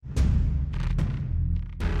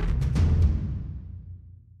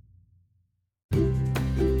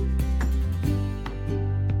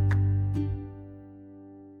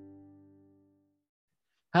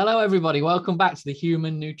Hello, everybody. Welcome back to the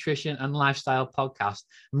Human Nutrition and Lifestyle Podcast.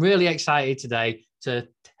 I'm really excited today to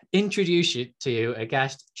introduce you to a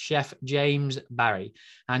guest, Chef James Barry.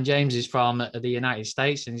 And James is from the United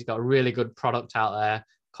States, and he's got a really good product out there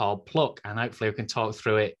called Pluck. And hopefully we can talk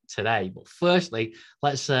through it today. But firstly,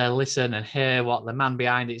 let's listen and hear what the man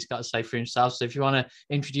behind it's got to say for himself. So if you want to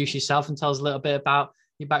introduce yourself and tell us a little bit about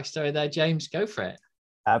your backstory there, James, go for it.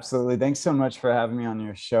 Absolutely. Thanks so much for having me on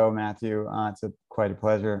your show, Matthew. It's quite a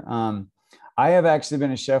pleasure. I have actually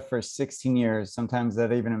been a chef for 16 years. Sometimes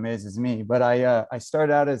that even amazes me. But I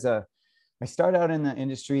started out I started out in the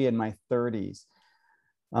industry in my 30s.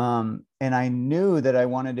 And I knew that I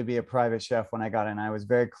wanted to be a private chef when I got in. I was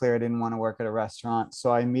very clear I didn't want to work at a restaurant.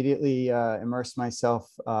 So I immediately immersed myself.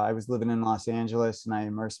 I was living in Los Angeles and I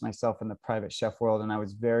immersed myself in the private chef world. And I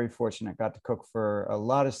was very fortunate, got to cook for a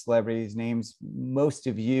lot of celebrities, names most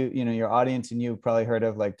of you, your audience and you probably heard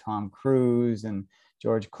of, like Tom Cruise and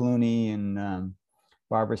George Clooney and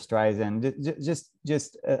Barbara Streisand,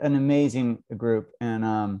 just an amazing group.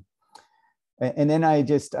 And then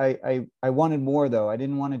I wanted more, though. I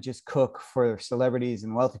didn't want to just cook for celebrities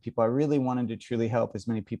and wealthy people. I really wanted to truly help as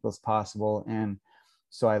many people as possible. And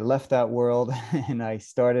so I left that world and I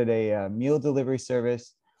started a meal delivery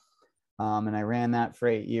service. And I ran that for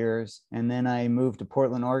 8 years. And then I moved to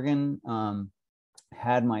Portland, Oregon,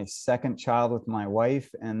 had my second child with my wife.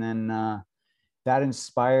 And then that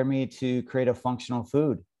inspired me to create a functional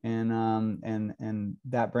food. And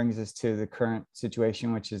that brings us to the current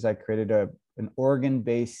situation, which is I created an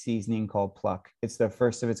Oregon-based seasoning called Pluck. It's the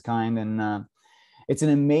first of its kind, and it's an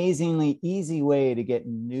amazingly easy way to get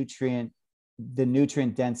the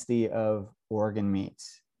nutrient density of Oregon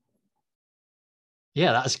meats.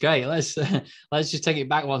 Yeah, that's great. Let's just take it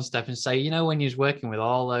back one step and say, when you was working with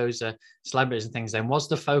all those celebrities and things, then was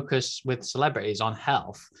the focus with celebrities on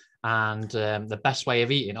health and the best way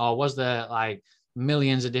of eating, or was there like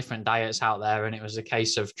millions of different diets out there and it was a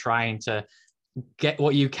case of trying to get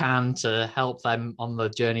what you can to help them on the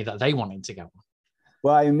journey that they wanted to go on?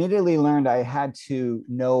 Well, I immediately learned I had to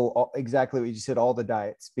know exactly what you said, all the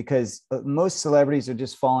diets, because most celebrities are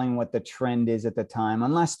just following what the trend is at the time,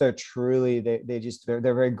 unless they're truly, they're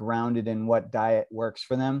very grounded in what diet works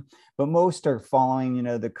for them. But most are following,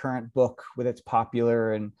 the current book with its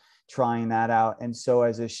popular and trying that out. And so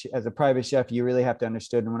as a private chef, you really have to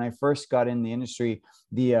understand. And when I first got in the industry,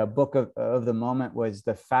 the book of the moment was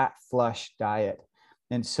the Fat Flush Diet.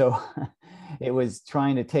 And so it was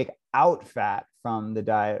trying to take out fat from the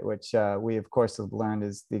diet, which we of course have learned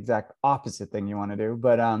is the exact opposite thing you want to do.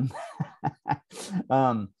 But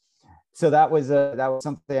so that was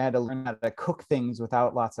something I had to learn how to cook things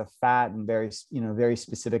without lots of fat and very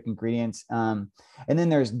specific ingredients. And then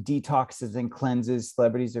there's detoxes and cleanses.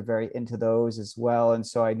 Celebrities are very into those as well. And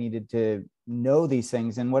so I needed to know these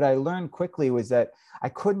things. And what I learned quickly was that I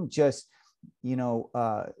couldn't just,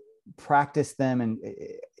 practice them and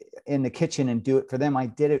in the kitchen and do it for them. I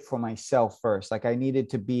did it for myself first. Like I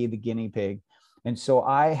needed to be the guinea pig. And so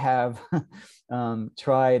I have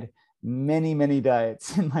tried many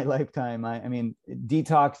diets in my lifetime. I mean,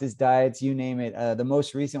 detoxes, diets, you name it. The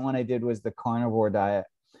most recent one I did was the carnivore diet.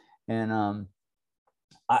 And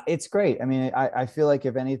it's great. I mean, I feel like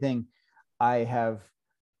if anything, I have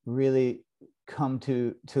really come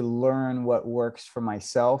to learn what works for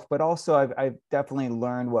myself, but also I've definitely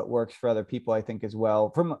learned what works for other people, I think, as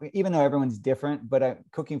well. Even though everyone's different, but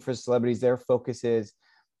cooking for celebrities, their focus is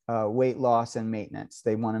weight loss and maintenance.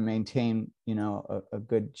 They want to maintain, a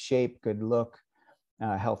good shape, good look,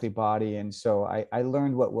 healthy body. And so I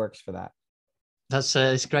learned what works for that. That's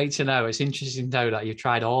it's great to know. It's interesting to know that you've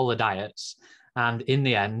tried all the diets. And in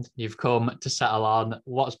the end, you've come to settle on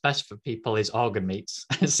what's best for people is organ meats,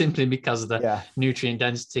 simply because of the nutrient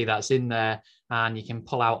density that's in there. And you can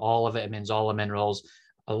pull out all the vitamins, all the minerals.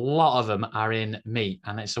 A lot of them are in meat.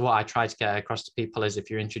 And so what I try to get across to people is if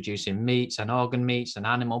you're introducing meats and organ meats and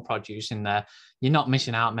animal produce in there, you're not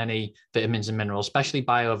missing out many vitamins and minerals, especially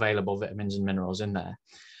bioavailable vitamins and minerals in there.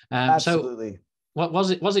 Absolutely. So what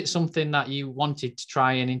was it? Was it something that you wanted to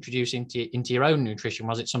try and introduce into your own nutrition?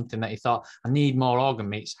 Was it something that you thought, I need more organ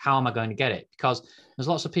meats? How am I going to get it? Because there's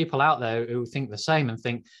lots of people out there who think the same and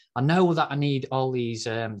think, I know that I need all these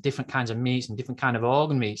different kinds of meats and different kind of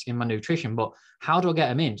organ meats in my nutrition, but how do I get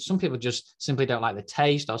them in? Some people just simply don't like the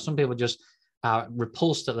taste, or some people just are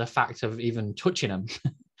repulsed at the fact of even touching them.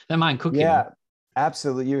 They mind cooking them.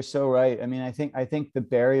 Absolutely. You're so right. I mean, I think the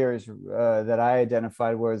barriers that I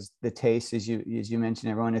identified was the taste, as you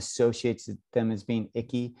mentioned. Everyone associates them as being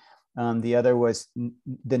icky. The other was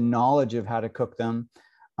the knowledge of how to cook them,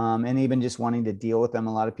 and even just wanting to deal with them.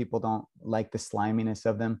 A lot of people don't like the sliminess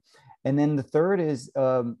of them. And then the third is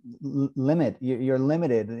limit. You're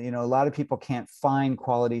limited. You know, a lot of people can't find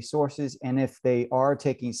quality sources, and if they are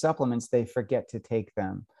taking supplements, they forget to take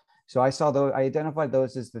them. So I identified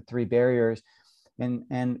those as the three barriers.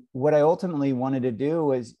 And what I ultimately wanted to do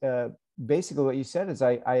was basically what you said is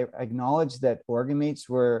I acknowledged that organ meats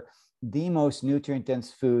were the most nutrient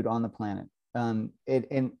dense food on the planet. And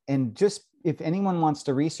just if anyone wants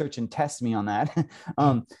to research and test me on that,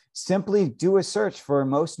 simply do a search for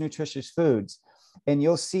most nutritious foods. And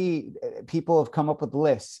you'll see people have come up with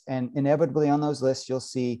lists, and inevitably on those lists, you'll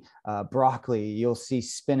see broccoli, you'll see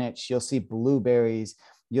spinach, you'll see blueberries,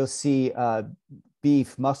 you'll see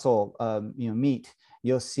beef, muscle, meat,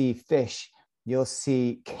 you'll see fish, you'll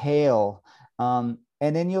see kale, and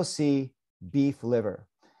then you'll see beef liver.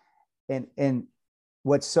 And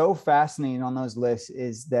what's so fascinating on those lists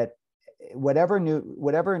is that whatever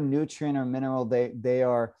nutrient or mineral they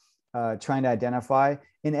are trying to identify,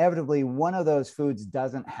 inevitably one of those foods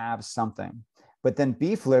doesn't have something. But then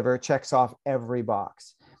beef liver checks off every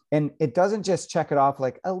box. And it doesn't just check it off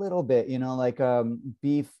like a little bit, like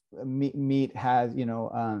beef meat has,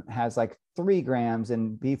 has like 3 grams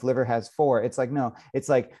and beef liver has 4. It's like, no, it's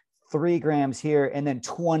like 3 grams here and then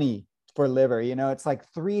 20 for liver, it's like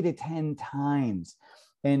 3 to 10 times.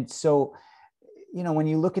 And so, when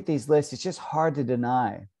you look at these lists, it's just hard to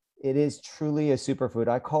deny. It is truly a superfood.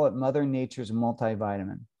 I call it Mother Nature's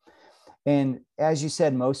multivitamin. And as you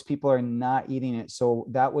said, most people are not eating it. So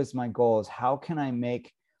that was my goal, is how can I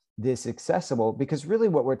make this accessible? Because really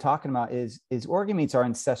what we're talking about is organ meats are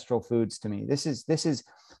ancestral foods to me. This is,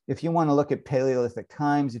 if you want to look at Paleolithic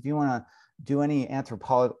times, if you want to do any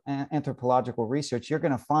anthropological research, you're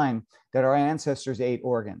going to find that our ancestors ate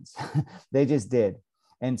organs. They just did.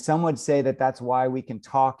 And some would say that that's why we can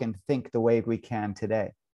talk and think the way we can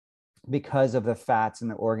today, because of the fats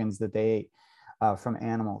and the organs that they ate from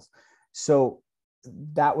animals. So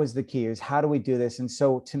that was the key, is how do we do this? And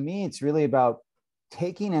so to me, it's really about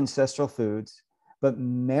taking ancestral foods, but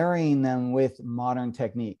marrying them with modern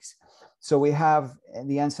techniques. So we have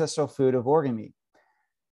the ancestral food of organ meat.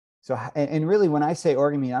 So, and really when I say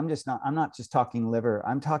organ meat, I'm not just talking liver,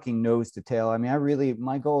 I'm talking nose to tail. I mean,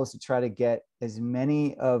 my goal is to try to get as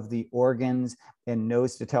many of the organs and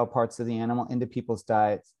nose to tail parts of the animal into people's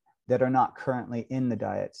diets that are not currently in the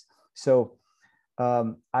diets. So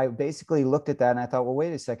I basically looked at that and I thought, well,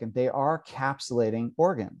 wait a second, they are capsulating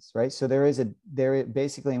organs, right? So they're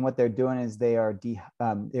basically, and what they're doing is they're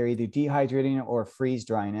either dehydrating it or freeze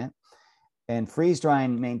drying it. And freeze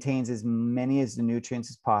drying maintains as many as the nutrients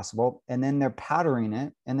as possible. And then they're powdering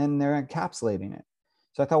it, and then they're encapsulating it.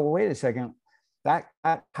 So I thought, well, wait a second, that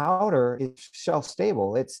powder is shelf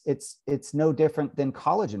stable. It's no different than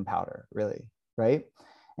collagen powder, really, right?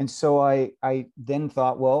 And so I then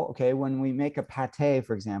thought, well, okay, when we make a pate,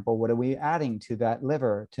 for example, what are we adding to that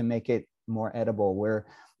liver to make it more edible? We're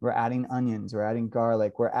adding onions, we're adding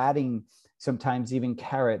garlic, we're adding sometimes even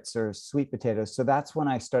carrots or sweet potatoes. So that's when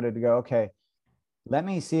I started to go, okay, let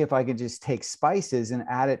me see if I could just take spices and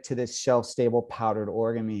add it to this shelf-stable powdered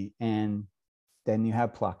organ meat. And then you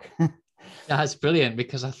have pluck. That's brilliant,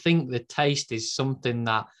 because I think the taste is something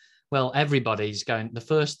that, well, everybody's going, the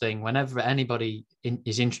first thing, whenever anybody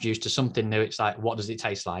is introduced to something new, it's like, what does it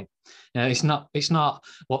taste like? It's not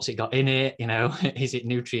what's it got in it, is it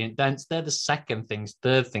nutrient dense? They're the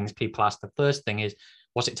third things people ask. The first thing is,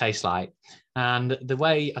 what's it taste like? And the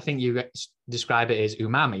way I think you describe it is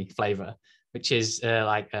umami flavor, which is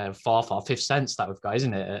like a fourth or fifth sense that we've got,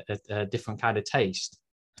 isn't it? A different kind of taste.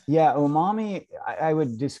 Yeah, umami, I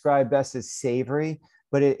would describe best as savory,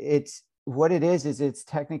 but it's what it is it's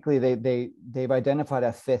technically they've identified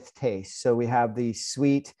a fifth taste. So we have the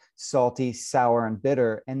sweet, salty, sour, and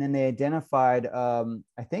bitter. And then they identified,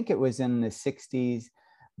 I think it was in the 60s,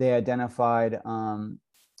 they identified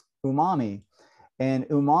umami. And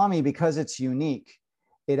umami, because it's unique,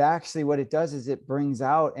 it actually, what it does is it brings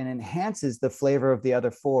out and enhances the flavor of the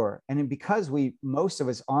other 4. And because most of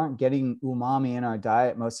us aren't getting umami in our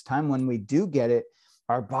diet most of the time, when we do get it,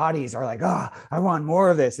 our bodies are like, oh, I want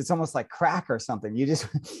more of this. It's almost like crack or something.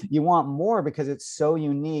 You want more because it's so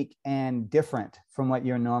unique and different from what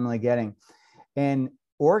you're normally getting. And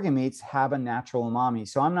organ meats have a natural umami.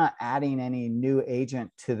 So I'm not adding any new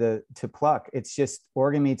agent to pluck. It's just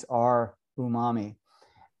organ meats are umami.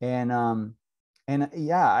 And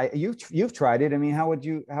yeah, you've tried it. I mean, how would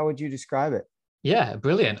you describe it? Yeah,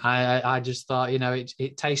 brilliant. I just thought,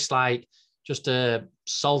 it tastes like just a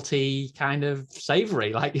salty kind of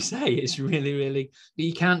savory, like you say. It's really, really, but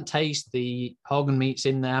you can't taste the organ meats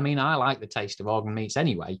in there. I mean, I like the taste of organ meats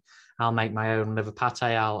anyway. I'll make my own liver pate.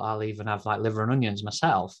 I'll even have like liver and onions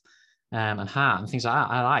myself. and heart and things like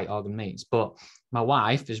that. I like organ meats, but my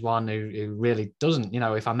wife is one who really doesn't.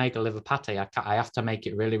 If I make a liver pate, I have to make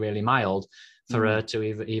it really, really mild for her to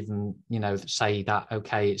even say that,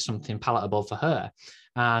 okay, it's something palatable for her.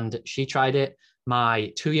 And she tried it.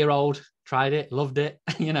 My 2-year-old tried it, loved it,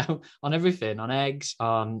 on everything, on eggs,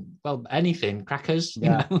 on, well, anything, crackers,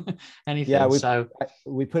 anything. Yeah,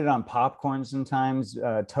 we put it on popcorn sometimes,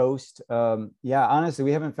 toast. Yeah, honestly,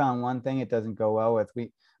 we haven't found one thing it doesn't go well with.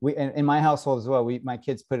 We in my household as well, my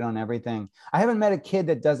kids put it on everything. I haven't met a kid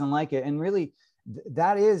that doesn't like it. And really,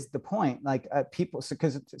 that is the point. Like people,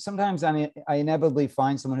 because sometimes I inevitably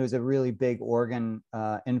find someone who's a really big organ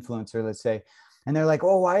influencer, let's say, and they're like,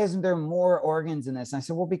 oh, why isn't there more organs in this? And I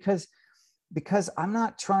said, well, because I'm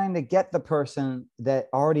not trying to get the person that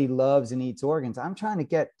already loves and eats organs. I'm trying to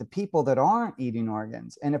get the people that aren't eating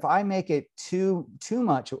organs. And if I make it too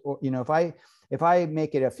much, or, if I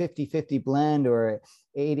make it a 50-50 blend or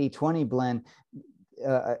 80-20 blend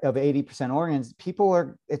of 80% organs,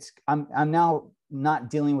 I'm now not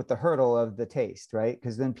dealing with the hurdle of the taste, right?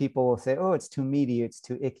 Because then people will say, oh, it's too meaty, it's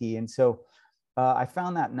too icky. And so I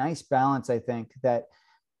found that nice balance, I think, that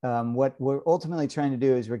what we're ultimately trying to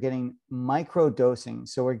do is we're getting micro dosing.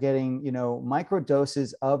 So we're getting, micro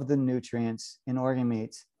doses of the nutrients in organ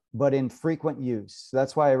meats, but in frequent use. So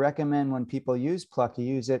that's why I recommend when people use Pluck, to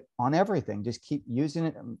use it on everything. Just keep using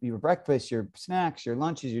it, your breakfast, your snacks, your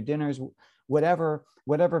lunches, your dinners, whatever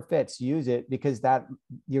fits, use it, because that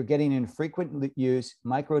you're getting in frequent use,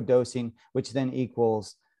 micro dosing, which then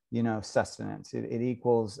equals, sustenance. It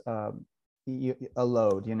equals, a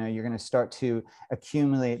load. You're going to start to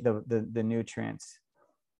accumulate the nutrients.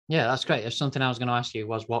 Yeah, that's great. If something I was going to ask you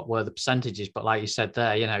was what were the percentages, but like you said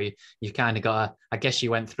there, you kind of got I guess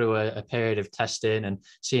you went through a period of testing and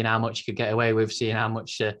seeing how much you could get away with, seeing how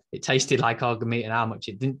much it tasted like organ meat and how much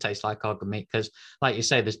it didn't taste like organ meat. Because like you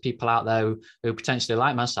say, there's people out there who potentially,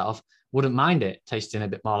 like myself, wouldn't mind it tasting a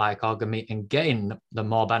bit more like organ meat and getting the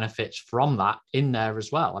more benefits from that in there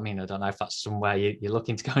as well. I mean, I don't know if that's somewhere you're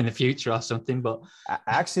looking to go in the future or something, but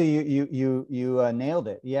actually, you nailed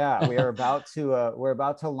it. Yeah, we're about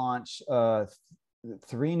to launch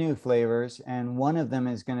 3 new flavors, and one of them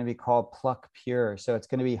is going to be called Pluck Pure. So it's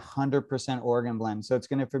going to be 100% organ blend. So it's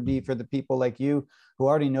going to be for the people like you who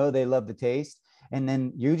already know they love the taste, and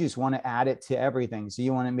then you just want to add it to everything. So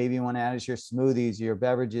you want to add it to your smoothies, your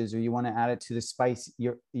beverages, or you want to add it to the spice,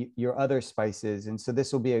 your other spices. And so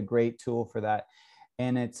this will be a great tool for that.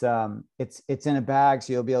 And it's in a bag,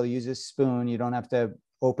 so you'll be able to use a spoon. You don't have to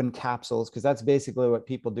open capsules, because that's basically what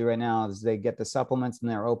people do right now, is they get the supplements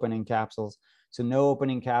and they're opening capsules. So no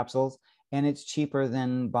opening capsules, and it's cheaper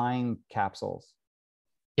than buying capsules.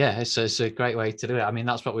 Yeah, it's a great way to do it. I mean,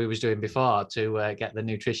 that's what we was doing before to get the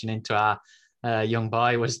nutrition into our young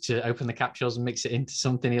boy, was to open the capsules and mix it into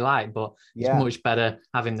something he liked. But it's much better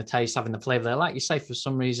having the taste, having the flavor there. Like you say, for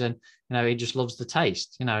some reason, he just loves the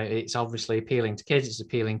taste. It's obviously appealing to kids. It's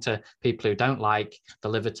appealing to people who don't like the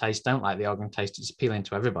liver taste, don't like the organ taste. It's appealing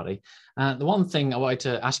to everybody. The one thing I wanted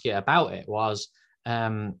to ask you about it was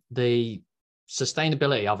the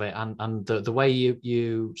sustainability of it, and the way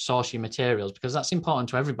you source your materials, because that's important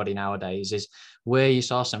to everybody nowadays, is where you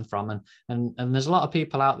source them from. And there's a lot of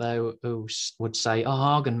people out there who would say,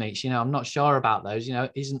 oh, organ meats, I'm not sure about those,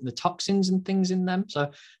 isn't the toxins and things in them? So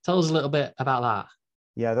tell us a little bit about that.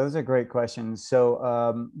 Yeah, those are great questions.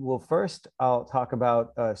 So, well, first I'll talk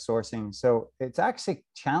about sourcing. So it's actually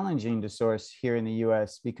challenging to source here in the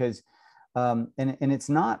US, because and it's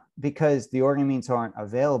not because the organ meats aren't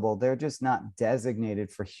available. They're just not designated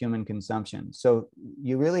for human consumption. So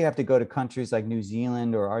you really have to go to countries like New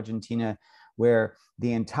Zealand or Argentina, where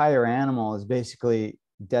the entire animal is basically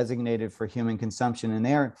designated for human consumption.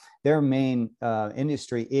 And their main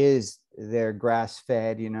industry is their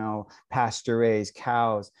grass-fed, pasture-raised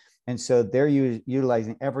cows. And so they're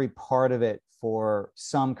utilizing every part of it for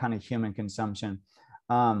some kind of human consumption.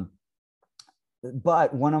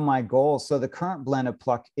 But one of my goals, so the current blend of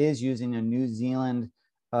Pluck is using a New Zealand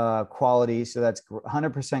quality. So that's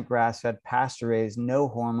 100% grass-fed, pasture-raised, no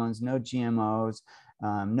hormones, no GMOs,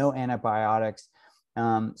 no antibiotics.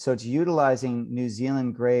 So it's utilizing New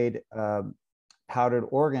Zealand grade powdered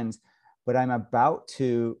organs, but I'm about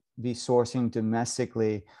to be sourcing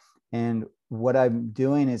domestically. And what I'm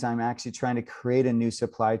doing is I'm actually trying to create a new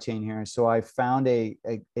supply chain here. So I found a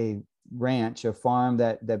ranch, a farm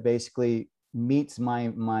that basically meets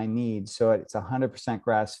my needs. So it's 100%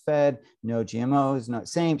 grass fed, no GMOs,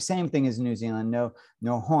 same thing as New Zealand,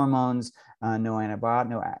 no hormones, no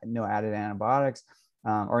added antibiotics,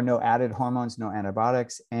 or no added hormones, no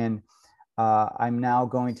antibiotics. And I'm now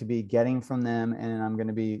going to be getting from them, and I'm going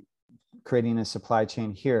to be creating a supply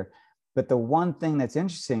chain here. But the one thing that's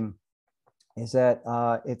interesting is that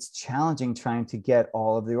it's challenging trying to get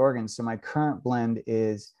all of the organs. So my current blend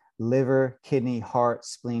is liver, kidney, heart,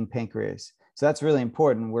 spleen, pancreas. So that's really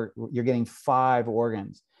important. You're getting 5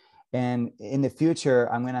 organs. And in the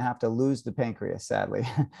future, I'm going to have to lose the pancreas, sadly,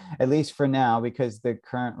 at least for now, because the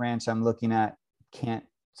current ranch I'm looking at can't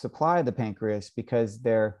supply the pancreas, because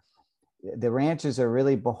the ranches are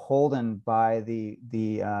really beholden by the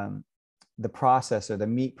processor, the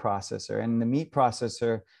meat processor, and the meat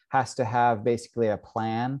processor has to have basically a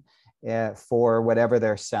plan for whatever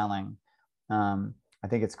they're selling. I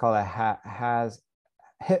think it's called a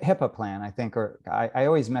HIPAA plan, I think, or I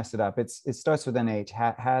always mess it up. It starts with an H.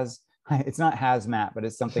 It's not hazmat, but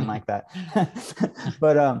it's something like that.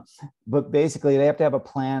 But basically, they have to have a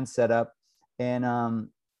plan set up, and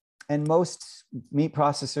most meat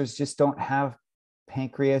processors just don't have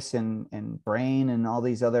pancreas and brain and all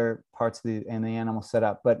these other parts of the animal set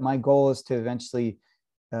up. But my goal is to eventually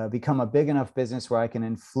become a big enough business where I can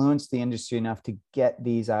influence the industry enough to get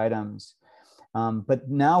these items. But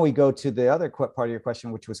now we go to the other part of your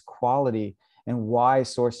question, which was quality and why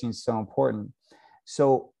sourcing is so important.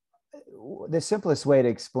 So the simplest way to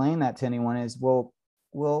explain that to anyone is,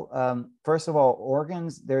 first of all,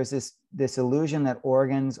 organs, there's this illusion that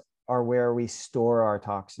organs are where we store our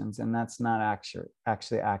toxins, and that's not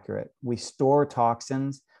actually accurate. We store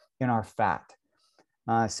toxins in our fat.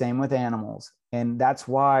 Same with animals. And that's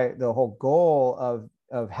why the whole goal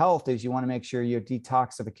of health is you want to make sure your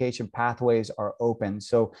detoxification pathways are open.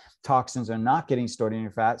 So toxins are not getting stored in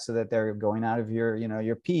your fat, so that they're going out of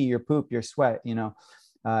your pee, your poop, your sweat, you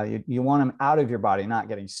want them out of your body, not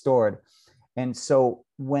getting stored. And so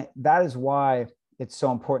that is why it's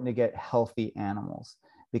so important to get healthy animals,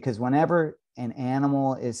 because whenever an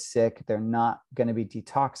animal is sick, they're not going to be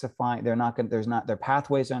detoxifying. Their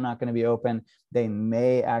pathways are not going to be open. They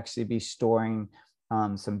may actually be storing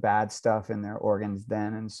some bad stuff in their organs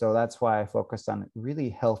then. And so that's why I focused on really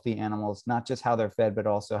healthy animals, not just how they're fed, but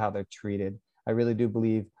also how they're treated. I really do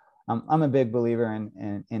believe, I'm a big believer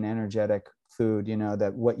in energetic food,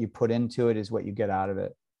 that what you put into it is what you get out of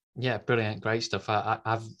it. Yeah, brilliant. Great stuff.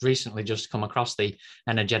 I've recently just come across the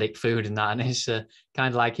energetic food and that, and it's kind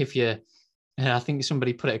of like I think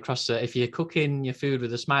somebody put it across, if you're cooking your food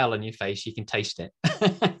with a smile on your face, you can taste it.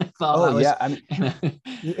 I'm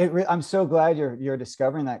so glad you're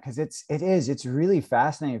discovering that, because it's really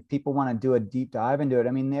fascinating. If people want to do a deep dive into it,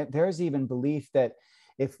 I mean, there's even belief that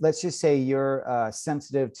if, let's just say you're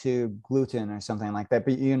sensitive to gluten or something like that,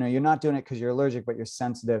 but you're not doing it because you're allergic, but you're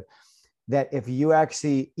sensitive, that if you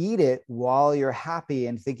actually eat it while you're happy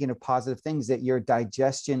and thinking of positive things, that your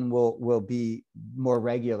digestion will be more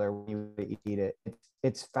regular when you eat it.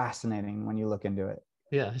 It's fascinating when you look into it.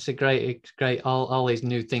 Yeah, it's great. All these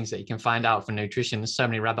new things that you can find out for nutrition. There's so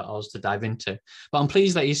many rabbit holes to dive into. But I'm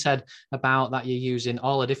pleased that you said about that you're using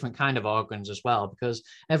all the different kind of organs as well, because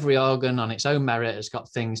every organ on its own merit has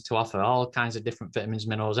got things to offer, all kinds of different vitamins,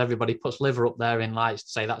 minerals. Everybody puts liver up there in lights to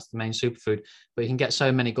say that's the main superfood, but you can get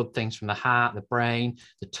so many good things from the heart, the brain,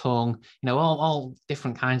 the tongue, all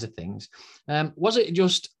different kinds of things. Was it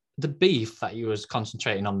just the beef that you was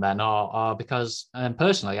concentrating on then, or because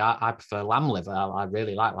personally I prefer lamb liver. I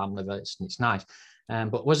really like lamb liver. It's nice.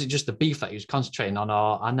 But was it just the beef that you was concentrating on,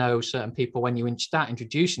 or I know certain people, when you start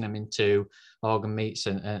introducing them into organ meats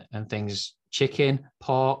and things, chicken,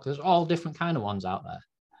 pork, there's all different kind of ones out there.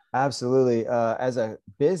 Absolutely. As a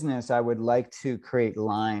business, I would like to create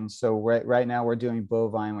lines. So right now we're doing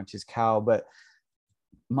bovine, which is cow, but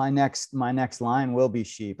my next line will be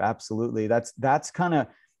sheep. Absolutely. That's kind of,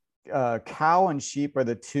 cow and sheep are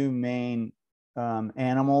the two main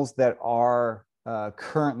animals that are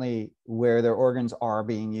currently where their organs are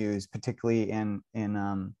being used, particularly in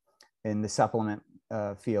the supplement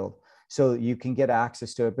field. So you can get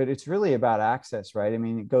access to it, but it's really about access, right? I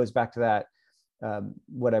mean, it goes back to that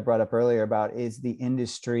what I brought up earlier about, is the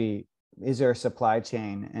industry, is there a supply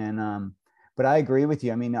chain? And but I agree with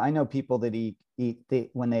you. I mean, I know people that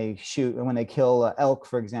when they kill elk,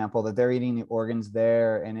 for example, that they're eating the organs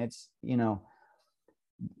there, and it's,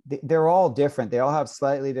 they're all different. They all have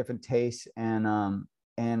slightly different tastes, and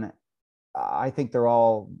I think they're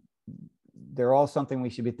all something we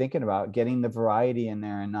should be thinking about, getting the variety in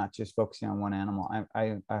there and not just focusing on one animal.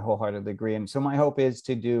 I wholeheartedly agree. And so my hope is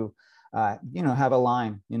to do, have a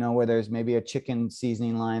line, where there's maybe a chicken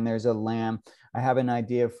seasoning line, there's a lamb. I have an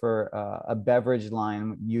idea for a beverage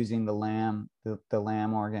line using the lamb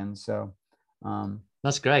organ. So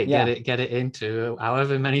that's great. Yeah. Get it into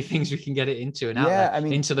however many things we can get it into and out there,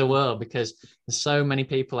 into the world, because there's so many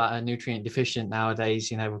people that are nutrient deficient nowadays.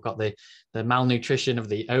 We've got the malnutrition of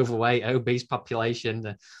the overweight, obese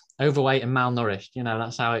population, overweight and malnourished. You know,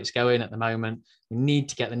 that's how it's going at the moment. We need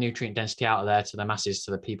to get the nutrient density out of there to the masses,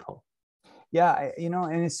 to the people. Yeah, you know,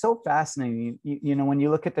 and it's so fascinating. You know, when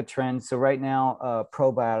you look at the trends, so right now,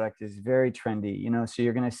 probiotic is very trendy. You know, so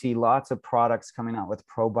you're going to see lots of products coming out with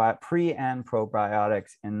pre and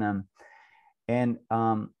probiotics in them, and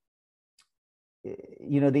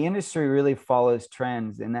you know, the industry really follows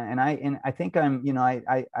trends, and I think I'm, you know,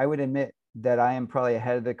 I would admit that I am probably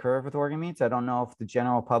ahead of the curve with organ meats. I don't know if the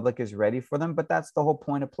general public is ready for them, but that's the whole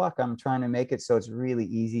point of Pluck. I'm trying to make it so it's really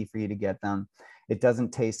easy for you to get them. It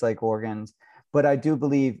doesn't taste like organs, but I do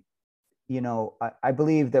believe, you know, I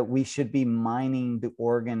believe that we should be mining the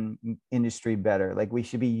organ industry better. Like we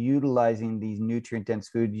should be utilizing these nutrient dense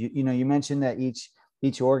food. You know, you mentioned that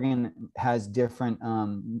each organ has different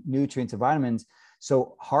nutrients and vitamins.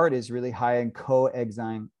 So heart is really high in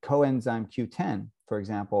coenzyme Q10, for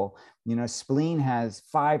example. You know, spleen has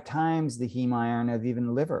 5 times the heme iron of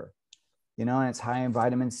even liver, you know, and it's high in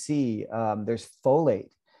vitamin C. There's folate.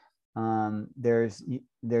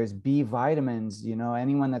 There's B vitamins, you know,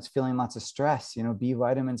 anyone that's feeling lots of stress, you know, B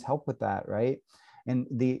vitamins help with that, right? And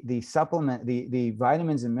the supplement, the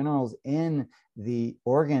vitamins and minerals in the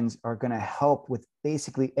organs are going to help with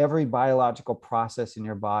basically every biological process in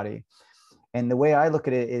your body. And the way I look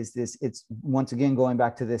at it is this, it's once again going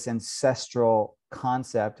back to this ancestral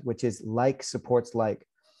concept, which is like supports like.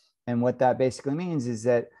 And what that basically means is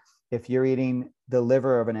that if you're eating the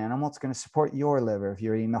liver of an animal, it's going to support your liver. If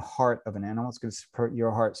you're eating the heart of an animal, it's going to support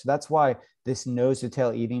your heart. So that's why this nose to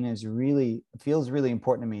tail eating feels really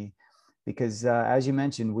important to me, because as you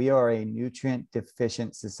mentioned, we are a nutrient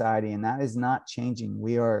deficient society, and that is not changing.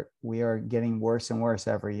 We are getting worse and worse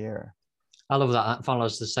every year. I love that. That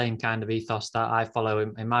follows the same kind of ethos that I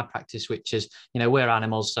follow in my practice, which is, you know, we're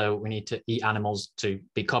animals, so we need to eat animals to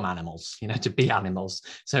become animals, you know, to be animals.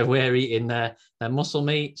 So we're eating the muscle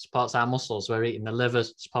meat, supports our muscles. We're eating the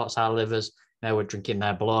livers, supports our livers. You know, we're drinking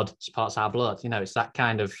their blood, supports our blood. You know, it's that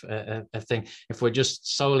kind of a thing. If we're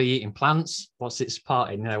just solely eating plants, what's it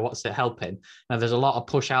supporting? You know, what's it helping? Now, there's a lot of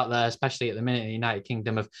push out there, especially at the minute in the United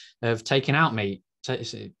Kingdom, of taking out meat.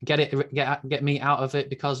 Get meat out of it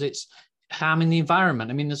because it's harming the environment.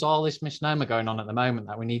 I mean, there's all this misnomer going on at the moment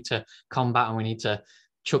that we need to combat, and we need to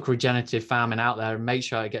chuck regenerative farming out there and make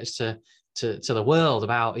sure it gets to the world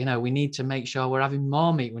about, you know, we need to make sure we're having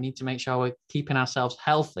more meat. We need to make sure we're keeping ourselves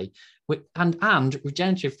healthy. And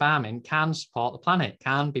regenerative farming can support the planet,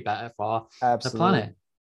 can be better for the planet.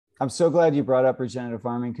 I'm so glad you brought up regenerative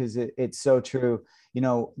farming, because it's so true. You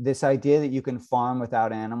know, this idea that you can farm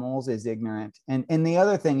without animals is ignorant. And the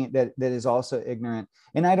other thing that is also ignorant,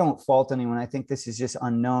 and I don't fault anyone, I think this is just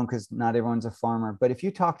unknown because not everyone's a farmer. But if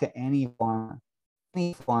you talk to any farmer,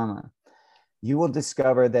 you will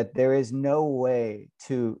discover that there is no way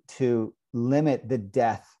to limit the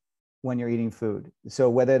death when you're eating food. So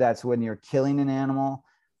whether that's when you're killing an animal,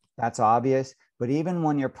 that's obvious. But even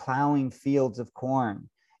when you're plowing fields of corn,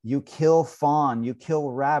 you kill fawn, you kill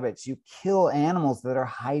rabbits, you kill animals that are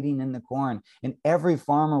hiding in the corn. And every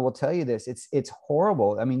farmer will tell you this. It's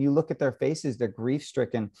horrible. I mean, you look at their faces, they're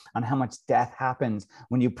grief-stricken on how much death happens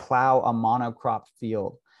when you plow a monocropped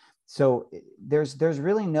field. So there's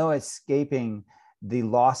really no escaping the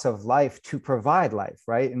loss of life to provide life,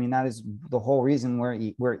 right? I mean, that is the whole reason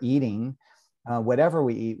we're eating. Whatever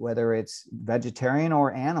we eat, whether it's vegetarian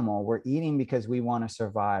or animal, we're eating because we want to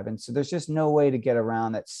survive. And so there's just no way to get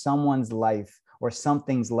around that someone's life or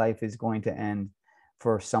something's life is going to end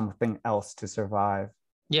for something else to survive.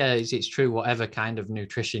 Yeah, it's true. Whatever kind of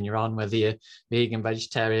nutrition you're on, whether you're vegan,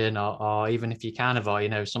 vegetarian, or even if you're carnivore, you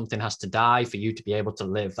know, something has to die for you to be able to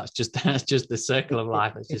live. That's just the circle of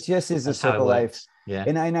life. It just is a circle of life. Yeah.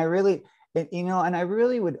 And I really, you know, and I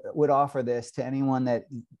really would offer this to anyone that,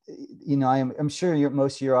 you know, I'm sure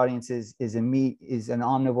most of your audience is an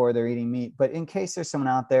omnivore, they're eating meat. But in case there's someone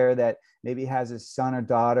out there that maybe has a son or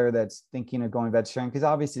daughter that's thinking of going vegetarian, because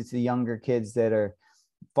obviously it's the younger kids that are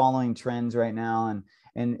following trends right now,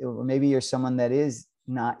 and maybe you're someone that is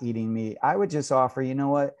not eating meat, I would just offer, you know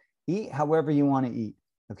what, eat however you want to eat.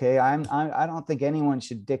 Okay. I don't think anyone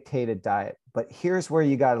should dictate a diet, but here's where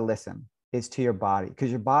you got to listen, is to your body, because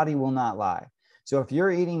your body will not lie. So if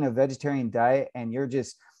you're eating a vegetarian diet and you're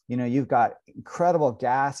just, you know, you've got incredible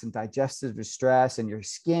gas and digestive distress, and your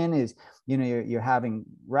skin is, you know, you're having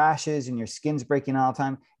rashes and your skin's breaking all the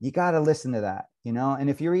time, you got to listen to that, you know. And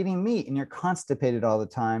if you're eating meat and you're constipated all the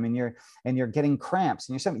time and you're getting cramps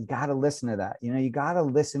and you got to listen to that. You know, you got to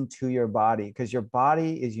listen to your body, because your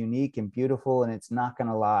body is unique and beautiful and it's not going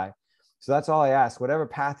to lie. So that's all I ask. Whatever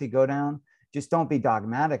path you go down, just don't be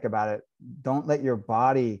dogmatic about it. Don't let your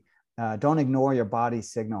body, don't ignore your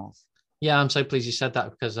body's signals. Yeah, I'm so pleased you said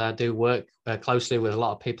that, because I do work closely with a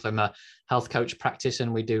lot of people in my health coach practice,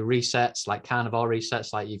 and we do resets, like carnivore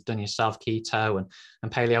resets, like you've done yourself, keto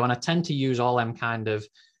and paleo. And I tend to use all them kind of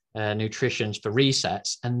nutritions for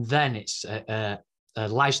resets. And then it's a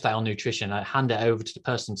lifestyle nutrition. I hand it over to the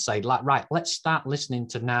person to say, like, right, let's start listening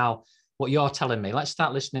to now what you're telling me. Let's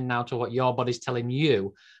start listening now to what your body's telling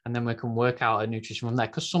you. And then we can work out a nutrition from there.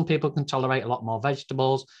 Because some people can tolerate a lot more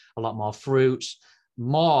vegetables, a lot more fruits,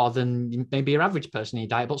 more than maybe your average person in your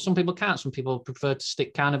diet, but some people can't. Some people prefer to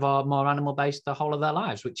stick carnivore, more animal based the whole of their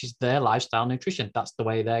lives, which is their lifestyle nutrition. That's the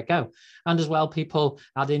way they go. And as well, people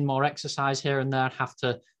add in more exercise here and there, have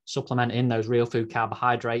to supplement in those real food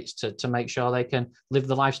carbohydrates to make sure they can live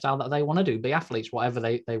the lifestyle that they want to do, be athletes, whatever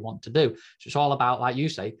they want to do. So it's all about, like you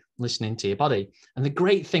say, listening to your body. And the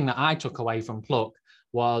great thing that I took away from Pluck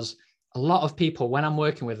was, a lot of people, when I'm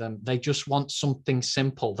working with them, they just want something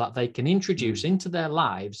simple that they can introduce into their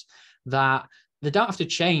lives, that they don't have to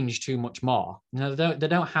change too much more. They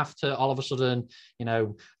don't have to all of a sudden,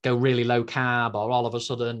 go really low carb, or all of a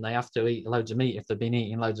sudden they have to eat loads of meat if they've been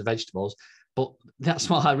eating loads of vegetables. But that's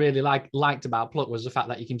what I really liked about Pluck, was the fact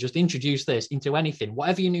that you can just introduce this into anything,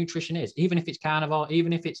 whatever your nutrition is, even if it's carnivore,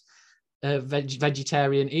 even if it's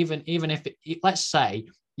vegetarian, even if let's say,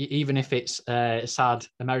 even if it's a sad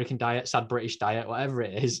American diet, sad British diet, whatever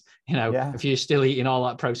it is, if you're still eating all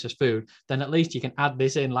that processed food, then at least you can add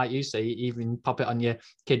this in, like you say, even pop it on your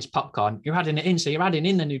kids' popcorn. You're adding it in, so you're adding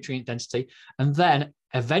in the nutrient density. And then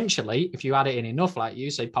eventually, if you add it in enough, like you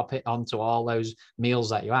say, pop it onto all those meals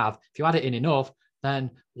that you have. If you add it in enough, then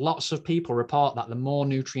lots of people report that the more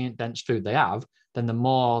nutrient dense food they have, then the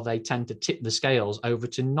more they tend to tip the scales over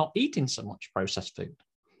to not eating so much processed food.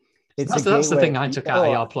 That's the thing I took out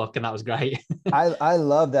of your Pluck, and that was great. I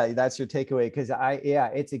love that. That's your takeaway, because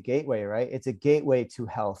it's a gateway, right? It's a gateway to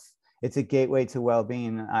health. It's a gateway to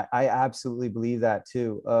well-being. I absolutely believe that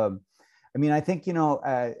too. I mean, I think,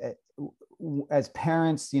 as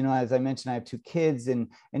parents, as I mentioned, I have 2 kids, and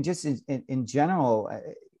just in general,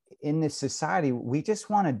 in this society, we just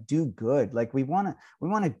want to do good. Like we want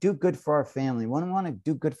to do good for our family. We want to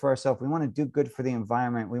do good for ourselves. We want to do good for the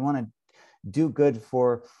environment. We want to do good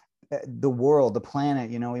for the world, the planet.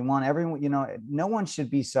 We want everyone, no one should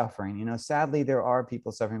be suffering. Sadly, there are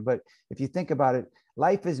people suffering, but if you think about it,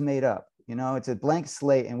 life is made up. It's a blank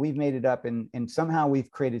slate, and we've made it up, and somehow we've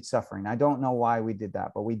created suffering. I don't know why we did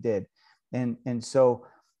that, but we did. And so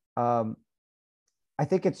I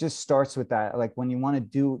think it just starts with that. Like when you want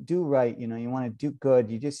to do right, you want to do good,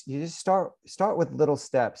 you just start with little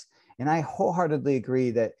steps. And I wholeheartedly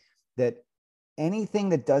agree that anything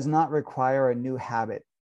that does not require a new habit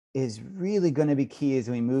is really going to be key as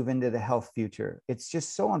we move into the health future. It's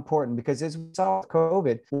just so important, because as we saw with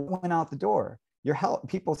COVID, went out the door. Your health,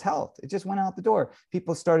 people's health, it just went out the door.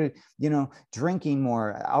 People started, drinking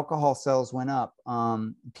more. Alcohol sales went up.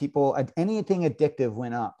 People, anything addictive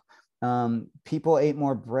went up. People ate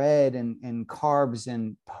more bread and carbs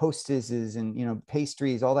and hostesses and,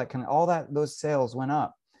 pastries, all that, those sales went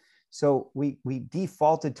up. So we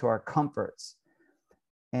defaulted to our comforts.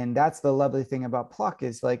 And that's the lovely thing about Pluck,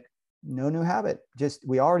 is like, no new habit. Just,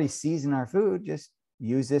 we already season our food, just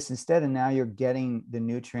use this instead. And now you're getting the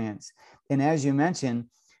nutrients. And as you mentioned,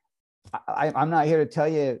 I'm not here to tell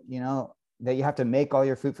you, that you have to make all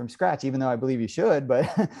your food from scratch, even though I believe you should, but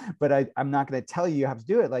I'm not going to tell you have to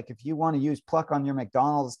do it. Like if you want to use Pluck on your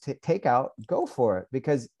McDonald's takeout, go for it,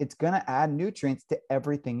 because it's going to add nutrients to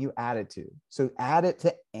everything you add it to. So add it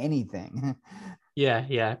to anything.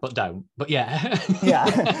 Yeah, but don't. But yeah.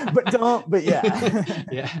 Yeah, but don't. But yeah.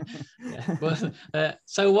 yeah. But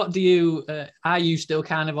so, what do you? Are you still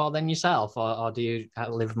carnivore then yourself, or do you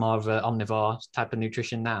live more of an omnivore type of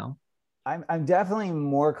nutrition now? I'm definitely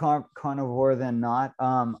more carnivore than not.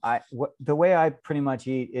 The way I pretty much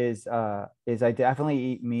eat is I definitely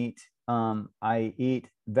eat meat. I eat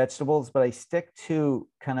vegetables, but I stick to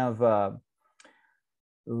kind of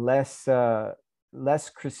less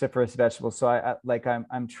cruciferous vegetables. So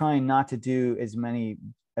I'm trying not to do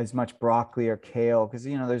as much broccoli or kale, because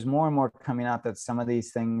there's more and more coming out that some of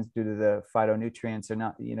these things, due to the phytonutrients, are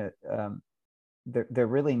not, they're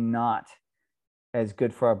really not as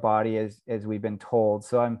good for our body as we've been told.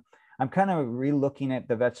 So I'm kind of re-looking at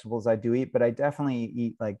the vegetables I do eat, but I definitely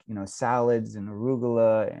eat salads and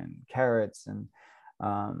arugula and carrots and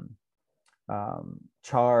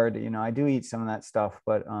chard. I do eat some of that stuff,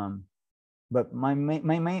 but my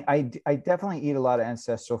main, I definitely eat a lot of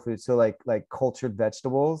ancestral food. So like cultured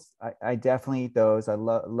vegetables, I definitely eat those. I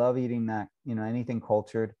love eating that, anything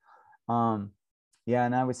cultured. Yeah,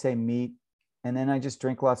 and I would say meat. And then I just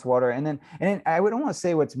drink lots of water. And then I would almost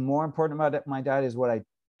say what's more important about my diet is what I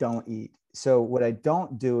don't eat. So what I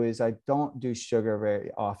don't do is I don't do sugar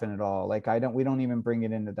very often at all. Like we don't even bring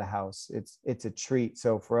it into the house. It's a treat.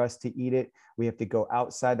 So for us to eat it, we have to go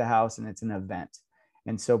outside the house, and it's an event.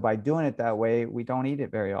 And so by doing it that way, we don't eat it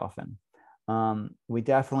very often. We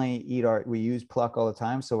definitely we use pluck all the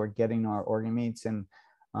time. So we're getting our organ meats. And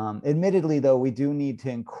admittedly, though, we do need to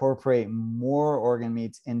incorporate more organ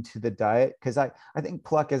meats into the diet, because I think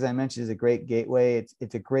pluck, as I mentioned, is a great gateway.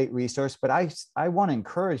 It's a great resource, but I want to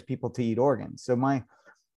encourage people to eat organs. So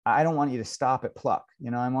I don't want you to stop at pluck.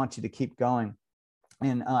 I want you to keep going.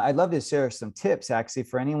 And I'd love to share some tips, actually,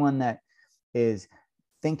 for anyone that is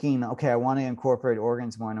thinking, okay, I want to incorporate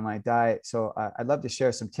organs more into my diet. So I'd love to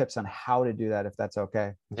share some tips on how to do that, if that's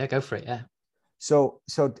okay. Yeah, go for it. Yeah. So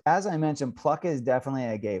as I mentioned, pluck is definitely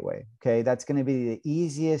a gateway. Okay. That's going to be the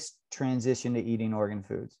easiest transition to eating organ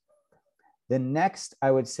foods. The next, I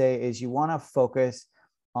would say, is you want to focus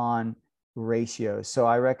on ratios. So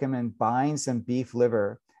I recommend buying some beef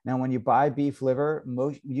liver. Now, when you buy beef liver,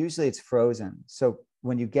 usually it's frozen. So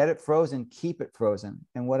when you get it frozen, keep it frozen.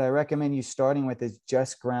 And what I recommend you starting with is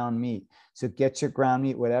just ground meat. So get your ground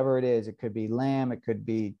meat, whatever it is. It could be lamb, it could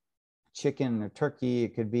be chicken or turkey,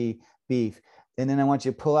 it could be beef. And then I want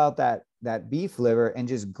you to pull out that beef liver and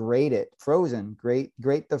just grate it frozen. Grate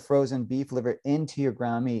the frozen beef liver into your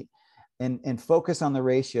ground meat, and focus on the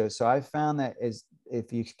ratio. So I've found that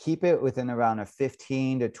if you keep it within around a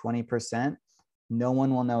 15 to 20%, no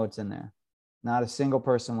one will know it's in there. Not a single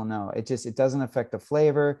person will know. It doesn't affect the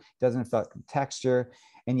flavor, it doesn't affect the texture,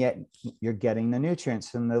 and yet you're getting the nutrients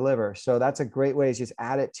from the liver. So that's a great way, is just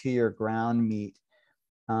add it to your ground meat.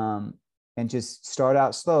 And just start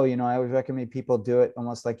out slow. I always recommend people do it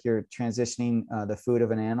almost like you're transitioning the food of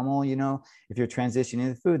an animal. If you're transitioning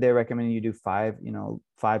the food, they recommend you do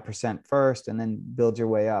 5% first, and then build your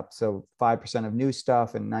way up. So 5% of new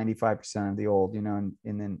stuff and 95% of the old, and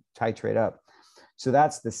then titrate up. So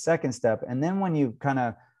that's the second step. And then when you kind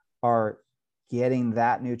of are getting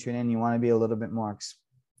that nutrient in, you want to be a little bit more,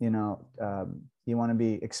 you want to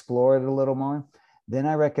be explored a little more. Then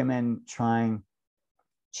I recommend trying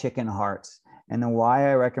chicken hearts. And then why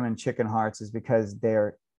I recommend chicken hearts is because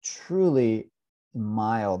they're truly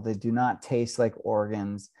mild. They do not taste like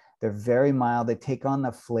organs. They're very mild. They take on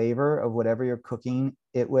the flavor of whatever you're cooking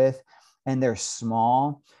it with. And they're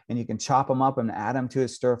small, and you can chop them up and add them to a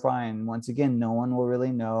stir fry. And once again, no one will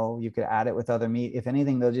really know. You could add it with other meat. If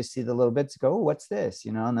anything, they'll just see the little bits, go, oh, what's this?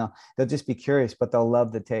 And they'll just be curious, but they'll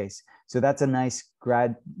love the taste. So that's a nice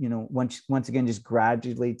once again, just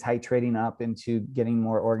gradually titrating up into getting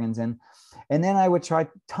more organs in. And then I would try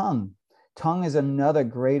tongue. Tongue is another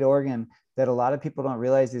great organ that a lot of people don't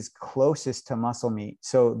realize is closest to muscle meat.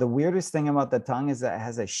 So the weirdest thing about the tongue is that it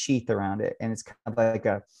has a sheath around it, and it's kind of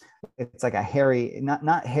like a hairy,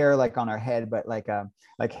 not hair like on our head, but like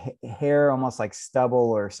hair, almost like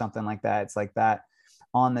stubble or something like that. It's like that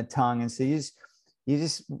on the tongue. And so you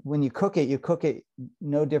just when you cook it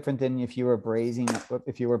no different than if you were braising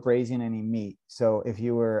any meat. So if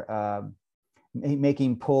you were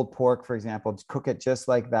making pulled pork, for example, just cook it just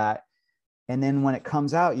like that. And then when it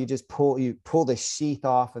comes out, you pull the sheath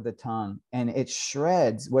off of the tongue, and it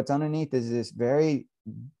shreds. What's underneath is this very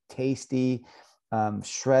tasty,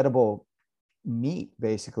 shreddable meat,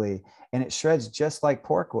 basically. And it shreds just like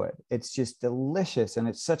pork would. It's just delicious. And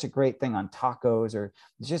it's such a great thing on tacos, or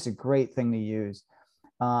it's just a great thing to use.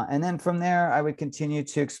 And then from there, I would continue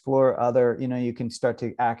to explore other, you can start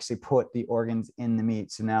to actually put the organs in the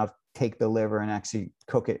meat. So now take the liver and actually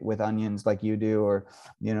cook it with onions like you do, or,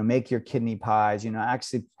 make your kidney pies,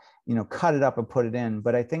 actually, cut it up and put it in.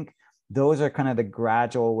 But I think those are kind of the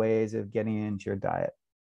gradual ways of getting into your diet.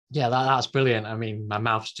 Yeah, that's brilliant. I mean, my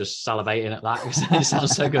mouth's just salivating at that because it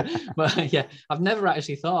sounds so good. But yeah, I've never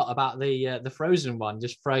actually thought about the frozen one.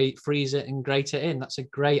 Just freeze it and grate it in. That's a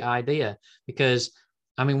great idea, because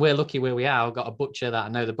I mean, we're lucky where we are. I've got a butcher that I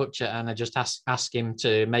know the butcher, and I just ask him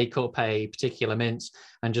to make up a particular mince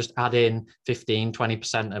and just add in 15,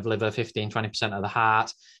 20% of liver, 15, 20% of the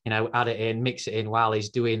heart, add it in, mix it in while he's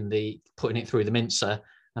putting it through the mincer.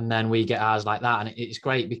 And then we get ours like that. And it's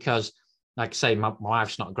great because, like I say, my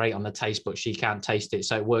wife's not great on the taste, but she can't taste it.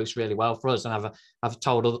 So it works really well for us. And I've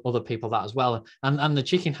told other people that as well. And the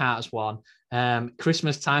chicken hearts one,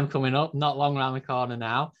 Christmas time coming up, not long around the corner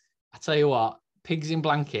now. I tell you what, pigs in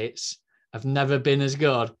blankets have never been as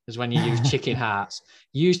good as when you use chicken hearts.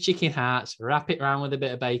 Use chicken hearts, wrap it around with a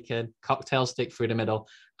bit of bacon, cocktail stick through the middle,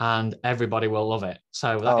 and everybody will love it.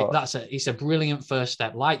 So it's a brilliant first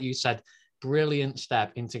step. Like you said, brilliant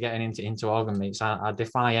step into getting into organ meats. I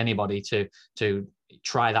defy anybody to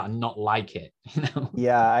try that and not like it, you know?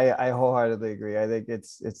 Yeah, I wholeheartedly agree. I think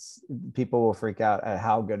it's people will freak out at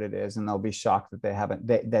how good it is, and they'll be shocked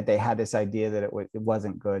that that they had this idea that it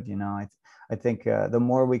wasn't good. You know, I think the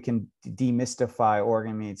more we can demystify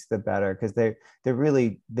organ meats, the better, because they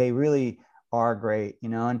really are great. You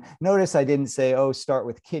know, and notice I didn't say, oh, start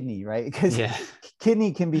with kidney, right? Because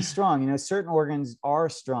kidney can be strong. You know, certain organs are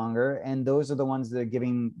stronger, and those are the ones that are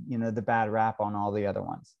giving, you know, the bad rap on all the other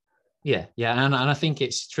ones. Yeah, and I think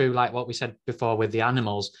it's true, like what we said before with the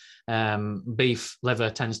animals. Beef liver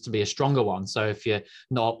tends to be a stronger one. So if you're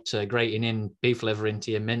not up to grating in beef liver into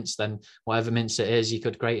your mince, then whatever mince it is, you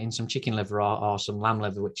could grate in some chicken liver or some lamb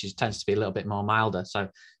liver, which tends to be a little bit more milder. So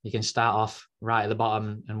you can start off right at the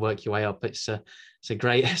bottom and work your way up. It's a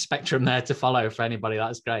great spectrum there to follow for anybody.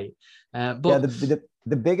 That's great. But yeah,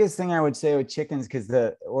 the biggest thing I would say with chickens, because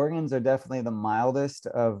the organs are definitely the mildest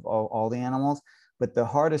of all the animals. But the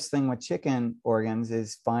hardest thing with chicken organs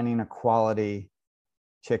is finding a quality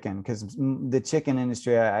chicken, because the chicken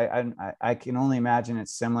industry, I can only imagine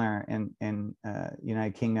it's similar in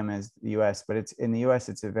United Kingdom as the US, but it's in the US,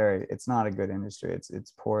 it's not a good industry.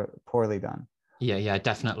 It's poorly done. Yeah,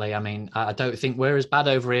 definitely. I mean, I don't think we're as bad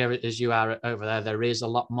over here as you are over there. There is a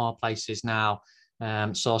lot more places now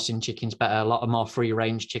sourcing chickens better, a lot of more free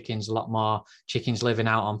range chickens, a lot more chickens living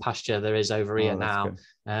out on pasture there is over here now.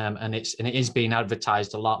 And it is being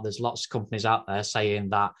advertised a lot. There's lots of companies out there saying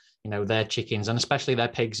that, you know, their chickens, and especially their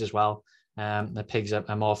pigs as well. The pigs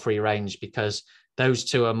are more free range, because those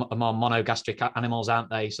two are more monogastric animals,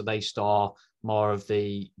 aren't they? So they store more of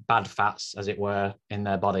the bad fats, as it were, in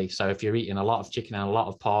their body. So if you're eating a lot of chicken and a lot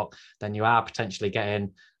of pork, then you are potentially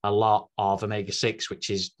getting a lot of omega-6,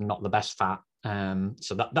 which is not the best fat.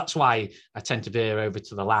 So that's why I tend to veer over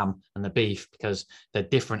to the lamb and the beef, because they're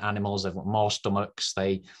different animals. They've got more stomachs.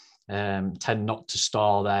 They tend not to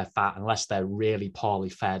store their fat unless they're really poorly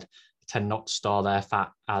fed. They tend not to store their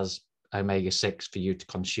fat as omega-6 for you to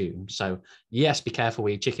consume. So yes, be careful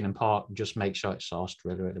with chicken and pork. Just make sure it's sourced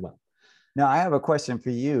really, really well. Now I have a question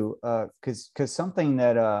for you, because something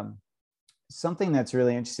that's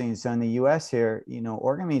really interesting. So in the US here, you know,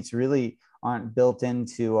 organ meats really aren't built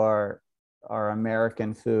into our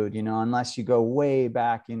American food, you know, unless you go way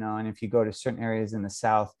back, you know, and if you go to certain areas in the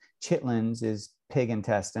South, chitlins is pig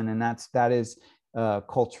intestine, and that is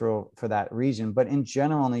cultural for that region. But in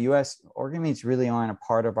general, in the US, organ meats really aren't a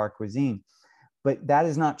part of our cuisine. But that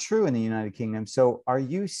is not true in the United Kingdom. So are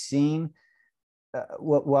you seeing,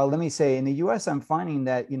 well, let me say, in the US, I'm finding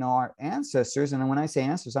that, you know, our ancestors, and when I say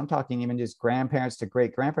ancestors, I'm talking even just grandparents to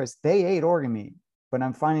great grandparents, they ate organ meat. But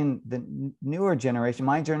I'm finding the newer generation,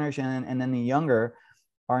 my generation, and then the younger,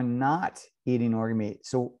 are not eating organ meat.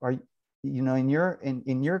 So you know, in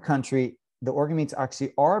your country, the organ meats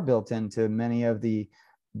actually are built into many of the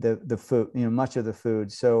food, you know, much of the food.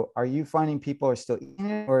 So are you finding people are still eating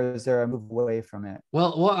it, or is there a move away from it?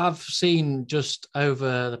 Well, what I've seen just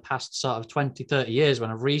over the past sort of 20, 30 years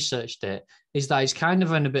when I've researched it is that it's kind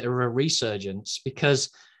of in a bit of a resurgence, because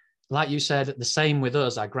like you said, the same with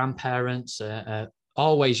us, our grandparents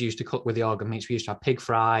always used to cook with the organ meats. We used to have pig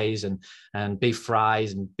fries and beef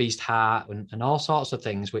fries and beast heart and all sorts of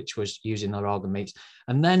things, which was using their organ meats.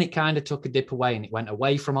 And then it kind of took a dip away, and it went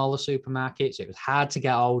away from all the supermarkets. It was hard to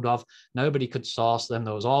get hold of. Nobody could source them.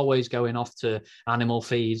 There was always going off to animal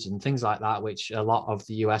feeds and things like that, which a lot of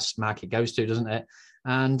the US market goes to, doesn't it?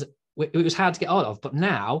 And it was hard to get hold of. But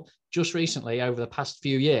now, just recently, over the past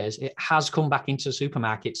few years, it has come back into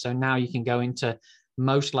supermarkets. So now you can go into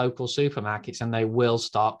most local supermarkets and they will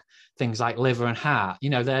stock things like liver and heart. You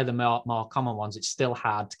know, they're the more common ones. It's still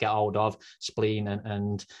hard to get hold of spleen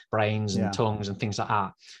and brains and tongues and things like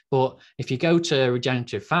that. But if you go to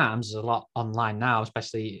regenerative farms, there's a lot online now,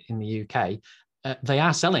 especially in the UK. They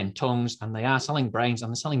are selling tongues and they are selling brains and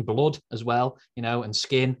they're selling blood as well, you know, and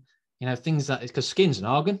skin, you know, things that, because skin's an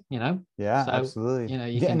organ, you know. Yeah, so, absolutely. You know,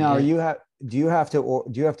 you can. Now, do you have to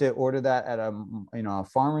order that at a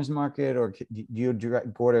farmer's market, or do you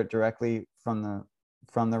order it directly from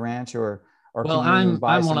the ranch, or well, can you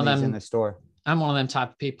buy I'm one of them in the store? I'm one of them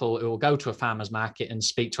type of people who will go to a farmer's market and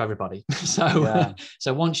speak to everybody. So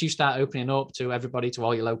once you start opening up to everybody, to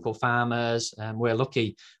all your local farmers, we're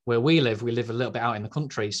lucky where we live a little bit out in the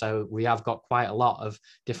country. So we have got quite a lot of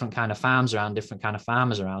different kind of farms around, different kind of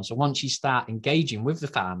farmers around. So once you start engaging with the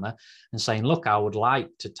farmer and saying, look, I would like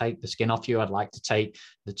to take the skin off you, I'd like to take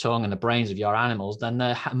the tongue and the brains of your animals, then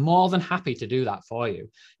they're more than happy to do that for you.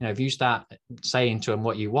 You know, if you start saying to them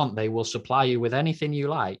what you want, they will supply you with anything you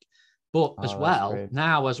like. But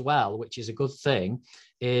now as well, which is a good thing,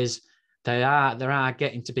 is there are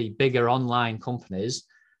getting to be bigger online companies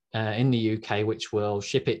in the UK, which will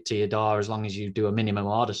ship it to your door as long as you do a minimum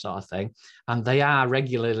order sort of thing. And they are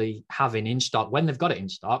regularly having in stock, when they've got it in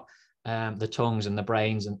stock, the tongues and the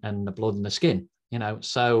brains and the blood and the skin.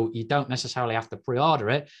 So you don't necessarily have to pre-order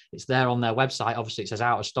it. It's there on their website. Obviously, it says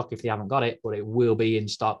out of stock if they haven't got it, but it will be in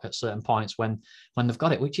stock at certain points when they've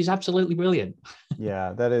got it, which is absolutely brilliant.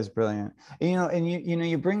 Yeah, that is brilliant. And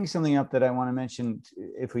you bring something up that I want to mention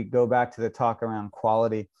if we go back to the talk around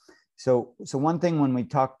quality. So one thing when we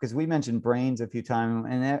talk, because we mentioned brains a few times,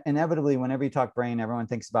 and inevitably whenever you talk brain, everyone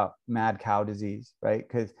thinks about mad cow disease, right?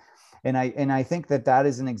 And I think that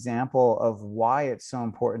is an example of why it's so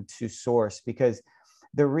important to source, because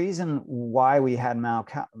the reason why we had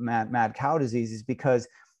mad cow disease is because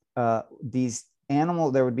these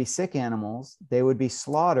animals, there would be sick animals, they would be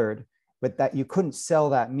slaughtered, but that you couldn't sell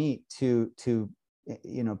that meat to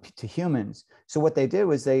humans. So what they did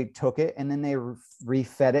was they took it and then they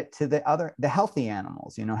refed it to the healthy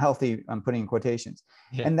animals, healthy, I'm putting in quotations.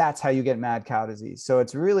 Yeah. And that's how you get mad cow disease. So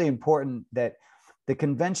it's really important that the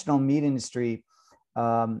conventional meat industry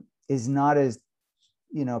is not as,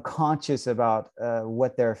 conscious about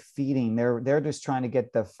what they're feeding. They're just trying to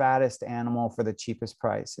get the fattest animal for the cheapest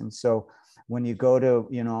price. And so when you go to,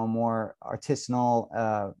 a more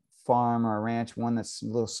artisanal farm or a ranch, one that's a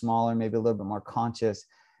little smaller, maybe a little bit more conscious,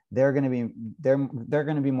 they're going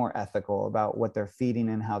to be more ethical about what they're feeding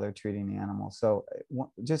and how they're treating the animal. So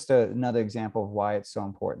just another example of why it's so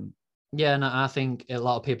important. Yeah, and I think a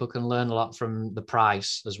lot of people can learn a lot from the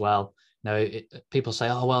price as well. People say,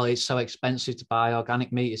 oh, well, it's so expensive to buy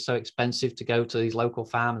organic meat. It's so expensive to go to these local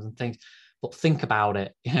farmers and things. But think about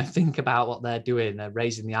it. Think about what they're doing. They're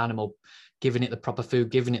raising the animal, giving it the proper food,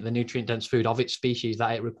 giving it the nutrient-dense food of its species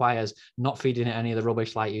that it requires, not feeding it any of the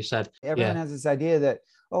rubbish, like you said. Everyone has this idea that,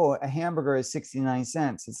 oh, a hamburger is 69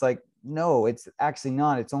 cents. It's like, no, it's actually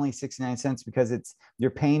not. It's only 69 cents because you're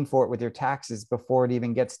paying for it with your taxes before it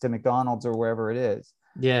even gets to McDonald's or wherever it is.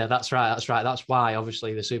 Yeah, that's right. That's why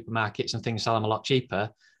obviously the supermarkets and things sell them a lot cheaper,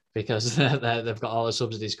 because they've got all the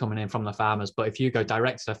subsidies coming in from the farmers. But if you go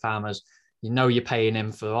direct to the farmers, you're paying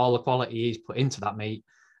him for all the quality he's put into that meat,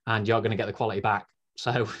 and you're going to get the quality back.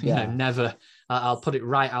 So, never, I'll put it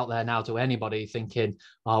right out there now to anybody thinking,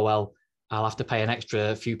 oh, well, I'll have to pay an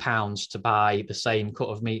extra few pounds to buy the same cut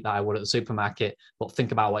of meat that I would at the supermarket. But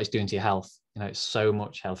think about what it's doing to your health. It's so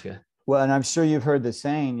much healthier. Well, and I'm sure you've heard the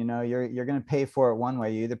saying, you're going to pay for it one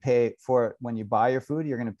way. You either pay for it when you buy your food,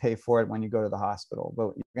 you're going to pay for it when you go to the hospital,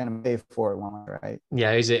 but you're going to pay for it one way, right?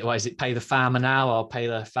 Yeah. Is it pay the farmer now or pay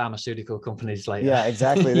the pharmaceutical companies later? Yeah,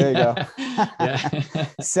 exactly. There you go. Yeah.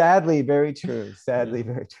 Sadly, very true. Sadly,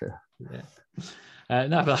 very true. Yeah.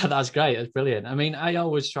 No, but that's great. That's brilliant. I mean, I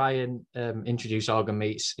always try and introduce organ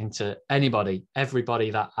meats into everybody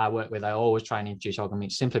that I work with. I always try and introduce organ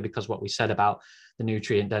meats simply because what we said about the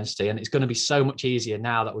nutrient density, and it's going to be so much easier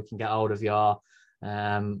now that we can get hold of your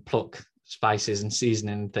pluck spices and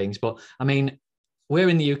seasoning things. But I mean, we're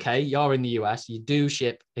in the UK, you're in the US, you do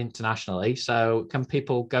ship internationally. So can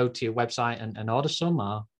people go to your website and order some,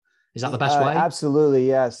 or is that the best way? Absolutely.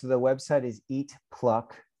 Yeah. So the website is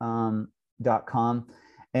eatpluck.com.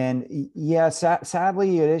 And yeah,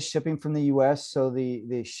 sadly it is shipping from the US. So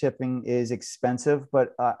the shipping is expensive,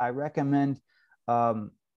 but I recommend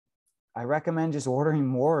just ordering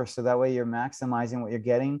more. So that way you're maximizing what you're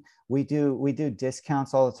getting. We do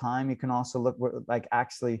discounts all the time. You can also look like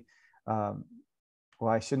actually, well,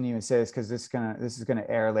 I shouldn't even say this because this is gonna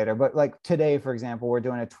air later. But like today, for example, we're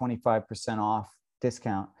doing a 25% off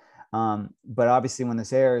discount. But obviously, when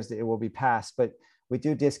this airs, it will be past. But we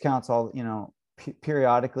do discounts all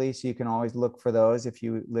periodically, so you can always look for those if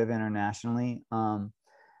you live internationally.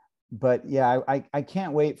 But yeah, I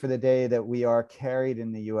can't wait for the day that we are carried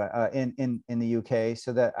in the US, in the UK,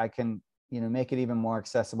 so that I can make it even more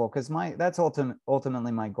accessible. Because that's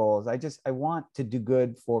ultimately my goal is I want to do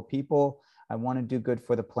good for people. I want to do good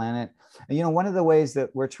for the planet. And, one of the ways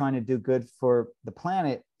that we're trying to do good for the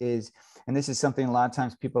planet is, and this is something a lot of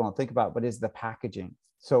times people don't think about, but is the packaging.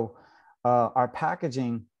 So our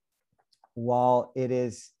packaging, while it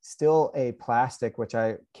is still a plastic, which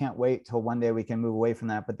I can't wait till one day we can move away from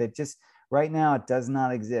that, but that just right now it does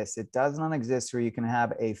not exist. It does not exist where you can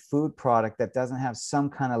have a food product that doesn't have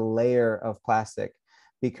some kind of layer of plastic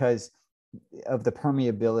because of the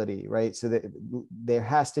permeability, right? So that there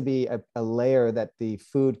has to be a layer that the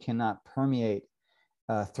food cannot permeate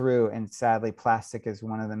through. And sadly, plastic is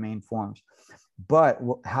one of the main forms. But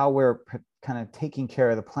how we're kind of taking care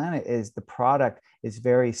of the planet is the product is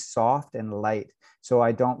very soft and light. So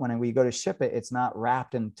when we go to ship it, it's not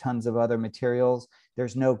wrapped in tons of other materials.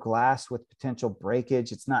 There's no glass with potential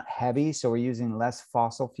breakage. It's not heavy. So we're using less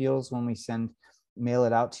fossil fuels when we send mail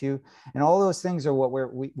it out to you. And all those things are what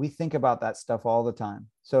we think about that stuff all the time.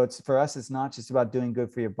 So it's, for us, it's not just about doing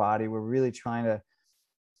good for your body. We're really trying to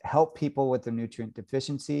help people with their nutrient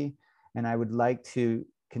deficiency. And I would like to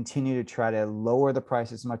continue to try to lower the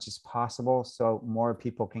price as much as possible so more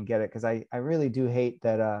people can get it. Because I really do hate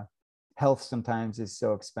that health sometimes is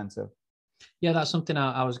so expensive. Yeah, that's something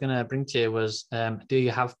I was going to bring to you was, do you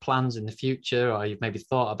have plans in the future, or you've maybe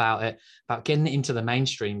thought about it, about getting it into the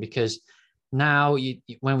mainstream? Because now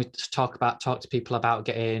when we talk to people about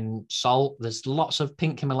getting salt, there's lots of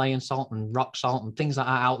pink Himalayan salt and rock salt and things like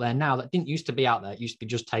that out there now that didn't used to be out there. It used to be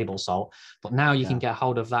just table salt, but now you can get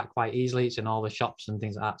hold of that quite easily. It's in all the shops and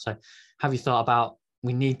things like that. So have you thought about,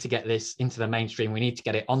 we need to get this into the mainstream. We need to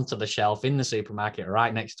get it onto the shelf in the supermarket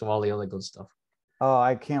right next to all the other good stuff. Oh,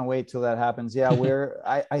 I can't wait till that happens. Yeah, I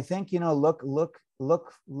think, look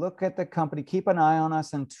at the company, keep an eye on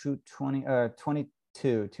us in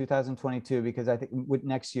 2022, because I think with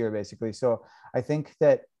next year, basically. So I think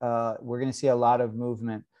that we're going to see a lot of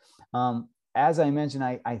movement. As I mentioned,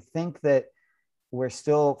 I think that we're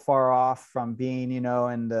still far off from being, in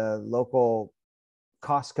the local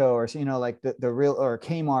Costco or, like the real, or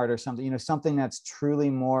Kmart or something, something that's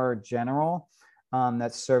truly more general.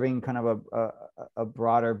 That's serving kind of a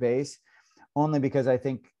broader base, only because I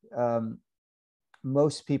think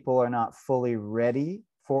most people are not fully ready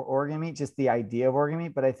for organ meat, just the idea of organ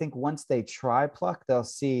meat. But I think once they try Pluck, they'll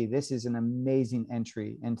see this is an amazing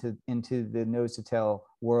entry into the nose to tail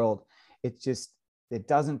world. It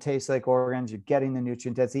doesn't taste like organs. You're getting the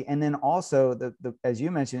nutrient density, and then also the as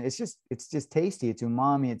you mentioned, it's just tasty. It's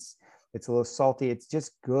umami. It's a little salty. It's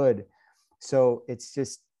just good. So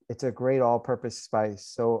it's a great all-purpose spice.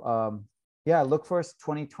 So yeah, look for us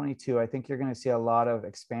 2022. I think you're going to see a lot of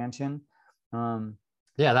expansion.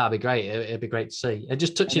 Yeah, that'd be great. It'd be great to see.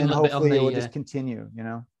 Just touching a little bit on the, it will just continue.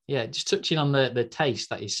 Yeah, just touching on the taste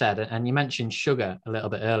that you said, and you mentioned sugar a little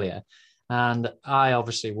bit earlier. And I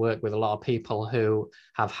obviously work with a lot of people who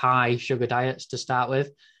have high sugar diets to start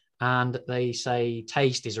with. And they say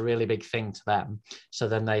taste is a really big thing to them. So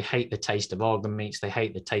then they hate the taste of organ meats. They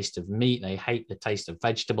hate the taste of meat. They hate the taste of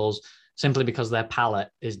vegetables, simply because their palate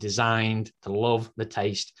is designed to love the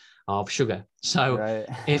taste of sugar. So right.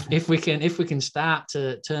 if we can start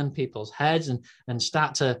to turn people's heads and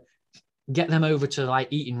start to get them over to like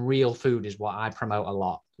eating real food is what I promote a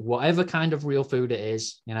lot. Whatever kind of real food it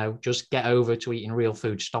is, just get over to eating real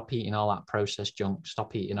food. Stop eating all that processed junk.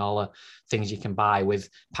 Stop eating all the things you can buy with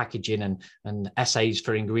packaging and essays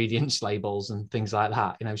for ingredients labels and things like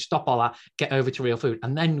that. Stop all that, get over to real food.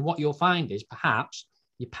 And then what you'll find is perhaps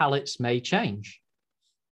your palates may change.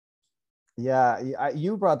 Yeah,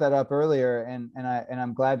 you brought that up earlier, and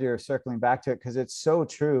I'm glad you're circling back to it, because it's so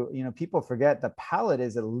true. People forget the palate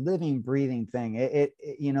is a living, breathing thing. If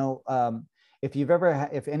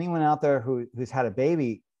anyone out there who's had a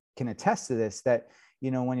baby can attest to this, that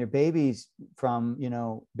when your baby's from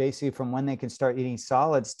basically from when they can start eating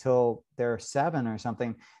solids till they're 7 or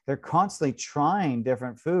something, they're constantly trying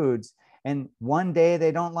different foods, and one day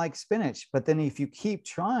they don't like spinach, but then if you keep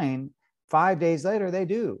trying, 5 days later they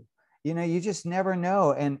do. You just never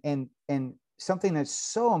know. And something that's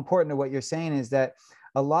so important to what you're saying is that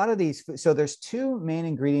a lot of these, so there's 2 main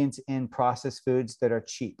ingredients in processed foods that are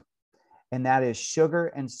cheap, and that is sugar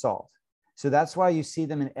and salt. So that's why you see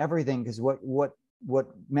them in everything, because what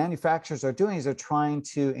manufacturers are doing is they're trying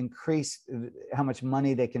to increase how much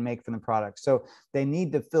money they can make from the product. So they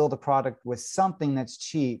need to fill the product with something that's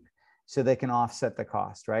cheap, so they can offset the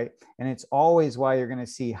cost, right? And it's always why you're going to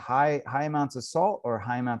see high amounts of salt or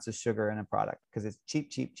high amounts of sugar in a product, because it's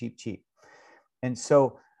cheap. And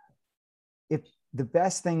so if the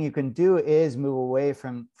best thing you can do is move away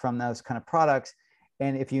from those kind of products,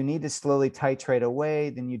 and if you need to slowly titrate away,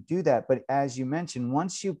 then you do that. But as you mentioned,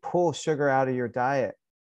 once you pull sugar out of your diet,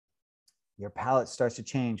 your palate starts to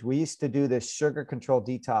change. We used to do this sugar control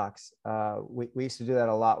detox. We used to do that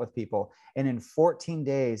a lot with people. And in 14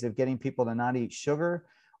 days of getting people to not eat sugar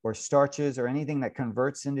or starches or anything that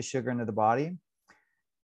converts into sugar into the body,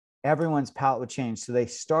 everyone's palate would change. So they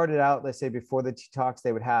started out, let's say before the detox,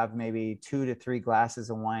 they would have maybe 2 to 3 glasses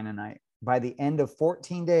of wine a night. By the end of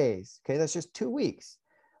 14 days, okay, that's just 2 weeks,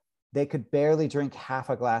 they could barely drink half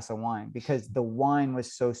a glass of wine because the wine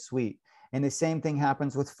was so sweet. And the same thing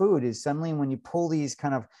happens with food, is suddenly when you pull these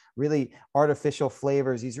kind of really artificial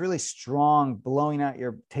flavors, these really strong, blowing out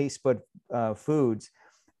your taste bud foods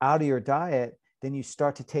out of your diet, then you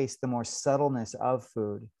start to taste the more subtleness of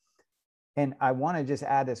food. And I want to just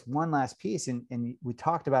add this one last piece, and we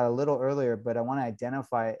talked about it a little earlier, but I want to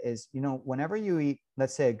identify it is, whenever you eat,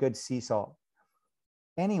 let's say, a good sea salt,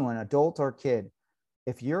 anyone, adult or kid,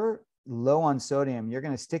 if you're low on sodium, you're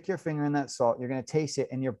going to stick your finger in that salt, you're going to taste it,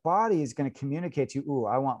 and your body is going to communicate to you, ooh,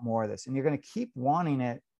 I want more of this. And you're going to keep wanting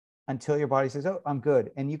it until your body says, oh, I'm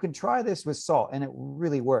good. And you can try this with salt and it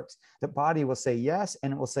really works. The body will say yes,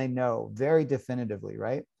 and it will say no very definitively,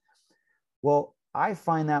 right? Well, I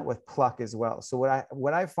find that with pluck as well. So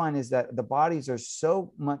what I find is that the bodies are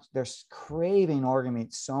so much, they're craving organ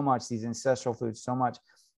meat so much, these ancestral foods so much,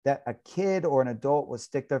 that a kid or an adult will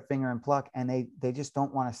stick their finger in pluck and they just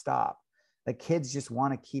don't want to stop. The kids just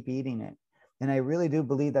want to keep eating it. And I really do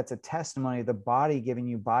believe that's a testimony of the body giving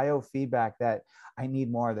you biofeedback that I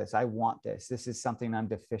need more of this. I want this. This is something I'm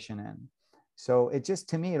deficient in. So it just,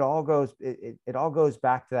 to me, it all goes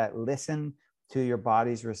back to that, listen to your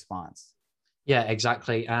body's response. Yeah,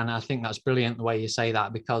 exactly. And I think that's brilliant the way you say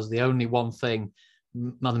that, because the only one thing,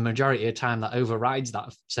 the majority of the time, that overrides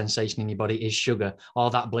that sensation in your body is sugar,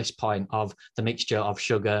 or that bliss point of the mixture of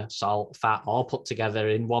sugar, salt, fat, all put together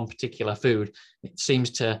in one particular food. It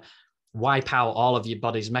seems to wipe out all of your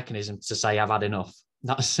body's mechanisms to say, I've had enough.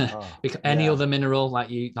 That's because any other mineral, like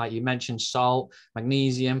you mentioned, salt,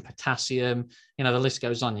 magnesium, potassium, the list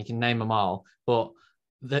goes on. You can name them all, but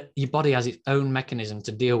your body has its own mechanism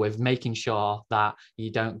to deal with making sure that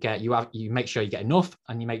you don't get, you make sure you get enough,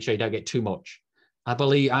 and you make sure you don't get too much. I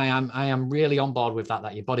believe I am really on board with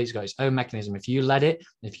that your body's got its own mechanism. If you let it,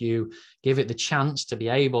 if you give it the chance to be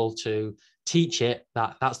able to teach it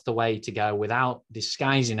that's the way to go, without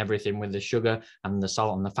disguising everything with the sugar and the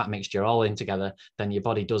salt and the fat mixture all in together, then your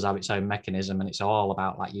body does have its own mechanism. And it's all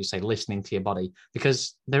about, like you say, listening to your body,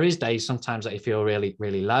 because there is days sometimes that you feel really,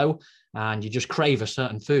 really low and you just crave a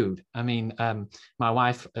certain food. I mean, my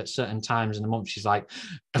wife at certain times in the month, she's like,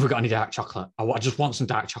 have we got any dark chocolate? I just want some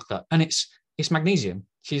dark chocolate. And it's magnesium.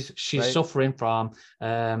 She's right. Suffering from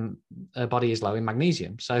her body is low in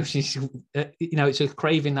magnesium. So she's, it's a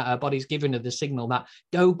craving that her body's giving her the signal that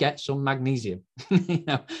go get some magnesium.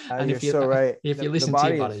 And you're so right. If you listen to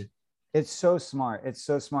your body. It's so smart. It's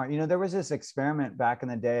so smart. There was this experiment back in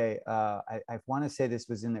the day. I want to say this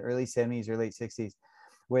was in the early 70s or late 60s,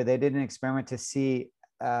 where they did an experiment to see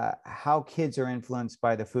how kids are influenced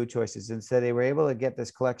by the food choices. And so they were able to get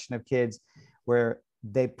this collection of kids where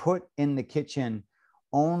they put in the kitchen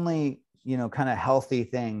only, kind of healthy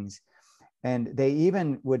things. And they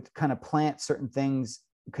even would kind of plant certain things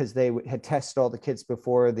because they had tested all the kids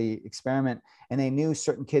before the experiment, and they knew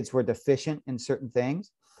certain kids were deficient in certain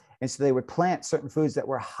things. And so they would plant certain foods that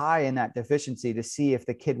were high in that deficiency to see if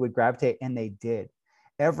the kid would gravitate. And they did.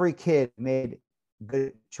 Every kid made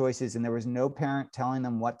good choices, and there was no parent telling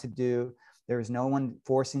them what to do. There was no one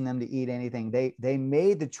forcing them to eat anything. They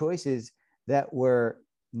made the choices that were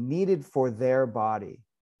needed for their body,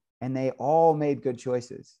 and they all made good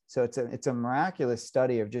choices. So it's a miraculous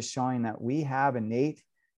study of just showing that we have innate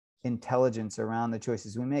intelligence around the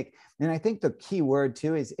choices we make. And I think the key word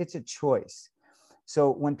too is it's a choice.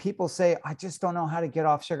 So when people say, I just don't know how to get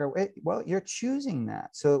off sugar, well, you're choosing that.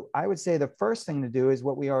 So I would say the first thing to do is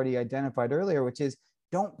what we already identified earlier, which is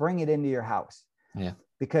don't bring it into your house. Yeah.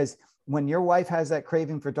 Because when your wife has that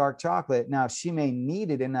craving for dark chocolate, now she may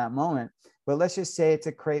need it in that moment, but let's just say it's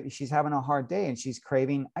a craving. She's having a hard day and she's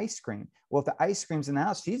craving ice cream. Well, if the ice cream's in the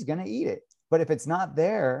house, she's going to eat it. But if it's not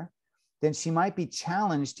there, then she might be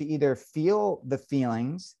challenged to either feel the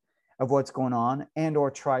feelings of what's going on and or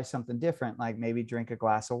try something different, like maybe drink a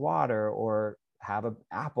glass of water or have an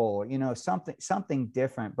apple, something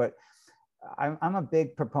different. But I'm a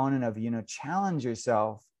big proponent of, challenge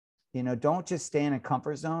yourself. Don't just stay in a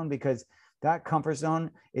comfort zone, because that comfort zone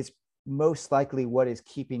is most likely what is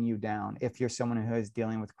keeping you down if you're someone who is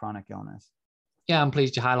dealing with chronic illness. Yeah, I'm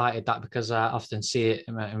pleased you highlighted that, because I often see it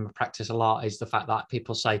in my practice a lot, is the fact that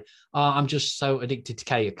people say, oh, I'm just so addicted to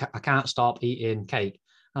cake. I can't stop eating cake.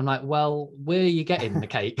 I'm like, well, where are you getting the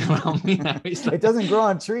cake from? It's like, it doesn't grow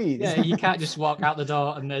on trees. Yeah, you can't just walk out the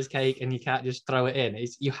door and there's cake and you can't just throw it in.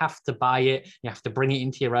 You have to buy it. You have to bring it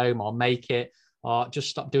into your home or make it, or just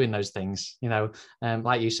stop doing those things.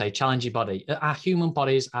 Like you say, challenge your body. Our human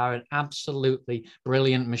bodies are an absolutely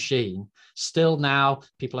brilliant machine. Still now,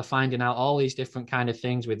 people are finding out all these different kind of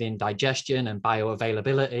things within digestion and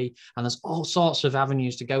bioavailability, and there's all sorts of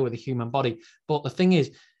avenues to go with the human body. But the thing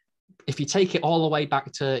is, if you take it all the way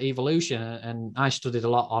back to evolution, and I studied a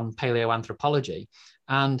lot on paleoanthropology,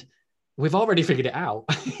 and we've already figured it out.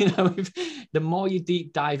 The more you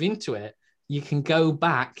deep dive into it, you can go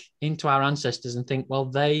back into our ancestors and think, well,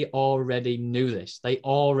 they already knew this. They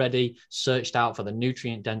already searched out for the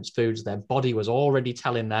nutrient-dense foods. Their body was already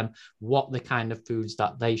telling them what the kind of foods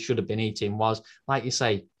that they should have been eating was. Like you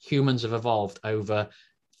say, humans have evolved over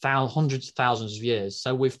hundreds of thousands of years.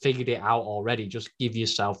 So we've figured it out already. Just give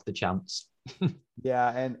yourself the chance. Yeah,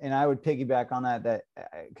 and I would piggyback on that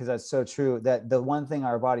because that's so true, that the one thing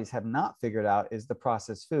our bodies have not figured out is the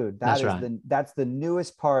processed food. That's right. That's the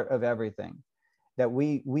newest part of everything, that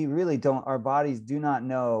we really don't, our bodies do not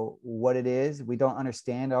know what it is. We don't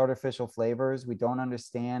understand artificial flavors. We don't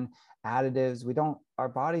understand additives. Our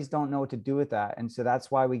bodies don't know what to do with that. And so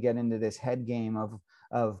that's why we get into this head game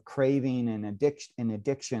of craving and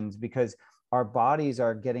addictions, because our bodies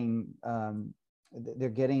are getting, they're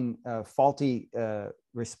getting faulty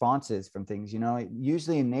responses from things.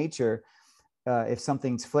 Usually in nature, if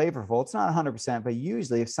something's flavorful, it's not 100%, but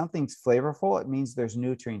usually if something's flavorful, it means there's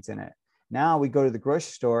nutrients in it. Now we go to the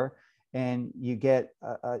grocery store and you get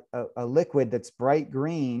a liquid that's bright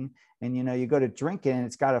green, and you go to drink it and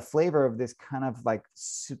it's got a flavor of this kind of like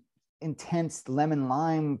intense lemon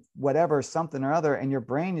lime whatever, something or other, and your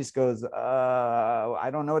brain just goes, I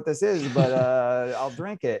don't know what this is, but I'll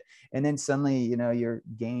drink it. And then suddenly you're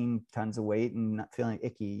gaining tons of weight and not feeling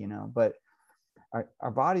icky, but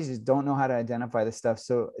our bodies just don't know how to identify this stuff.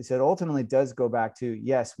 So it ultimately does go back to,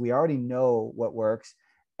 yes, we already know what works,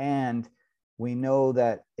 and we know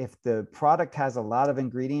that if the product has a lot of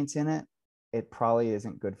ingredients in it, it probably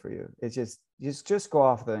isn't good for you. It's just go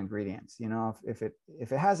off the ingredients. If it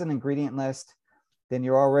has an ingredient list, then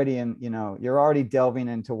you're already delving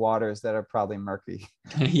into waters that are probably murky.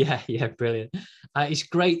 Yeah, brilliant. It's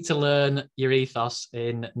great to learn your ethos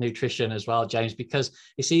in nutrition as well, James, because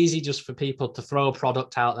it's easy just for people to throw a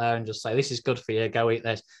product out there and just say, this is good for you, go eat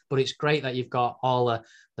this. But it's great that you've got all the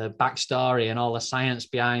backstory and all the science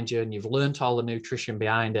behind you, and you've learned all the nutrition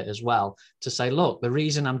behind it as well, to say, look, the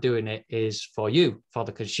reason I'm doing it is for you, for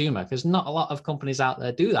the consumer, because not a lot of companies out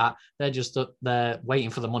there do that. They're waiting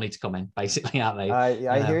for the money to come in, basically, aren't they?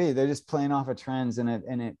 I hear you. They're just playing off of trends, and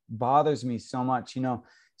it bothers me so much.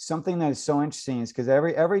 Something that is so interesting is because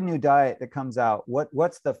every new diet that comes out,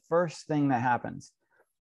 what's the first thing that happens?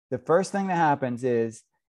 The first thing that happens is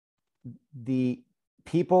the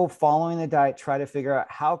people following the diet try to figure out,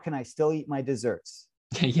 how can I still eat my desserts?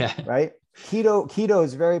 Yeah. Right. Keto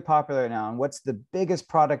is very popular now. And what's the biggest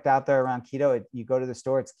product out there around keto? You go to the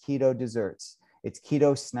store, it's keto desserts, it's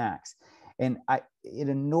keto snacks. And it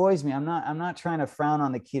annoys me. I'm not trying to frown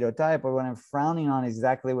on the keto diet, but what I'm frowning on is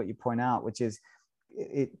exactly what you point out, which is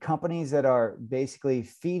companies that are basically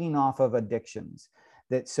feeding off of addictions.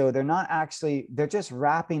 So they're just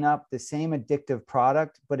wrapping up the same addictive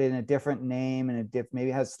product, but in a different name, and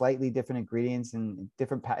maybe has slightly different ingredients and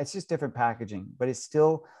it's just different packaging, but it's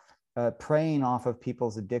still preying off of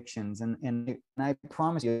people's addictions. And I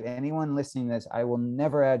promise you, anyone listening to this, I will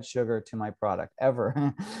never add sugar to my product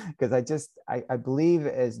ever, because I believe,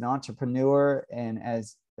 as an entrepreneur and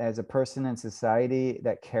as a person in society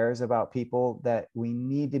that cares about people, that we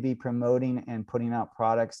need to be promoting and putting out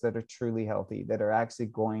products that are truly healthy, that are actually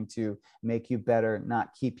going to make you better, not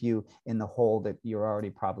keep you in the hole that you're already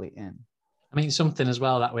probably in. I mean, something as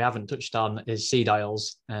well that we haven't touched on is seed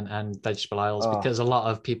oils and vegetable oils, because a lot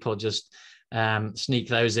of people just sneak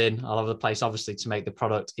those in all over the place, obviously to make the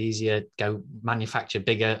product easier, go manufacture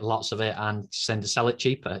bigger lots of it and sell it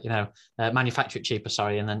cheaper, manufacture it cheaper,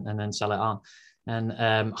 sorry, and then sell it on. And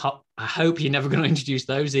I hope you're never going to introduce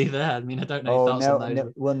those either. I mean, I don't know your thoughts on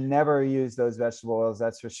those. We'll never use those vegetable oils,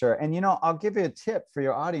 that's for sure. And, I'll give you a tip for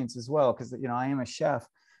your audience as well, because, I am a chef.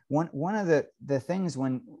 One of the things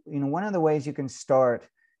one of the ways you can start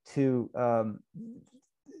to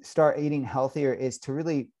start eating healthier is to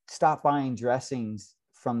really stop buying dressings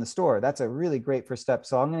from the store. That's a really great first step.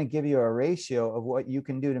 So I'm going to give you a ratio of what you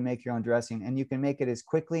can do to make your own dressing, and you can make it as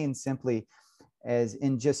quickly and simply as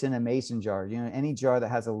in a mason jar, any jar that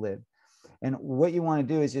has a lid. And what you want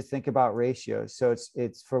to do is just think about ratios. So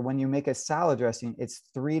it's for when you make a salad dressing, it's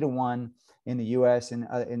 3-1 in the US, and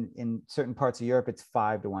in certain parts of Europe, it's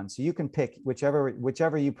 5-1. So you can pick whichever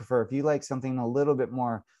you prefer. If you like something a little bit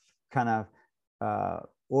more kind of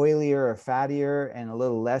oilier or fattier and a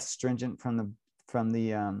little less stringent from the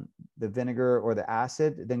vinegar or the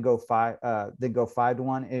acid, then go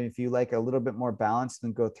 5-1. And if you like a little bit more balanced,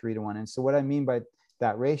 then go 3-1. And so what I mean by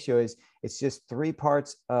that ratio is it's just 3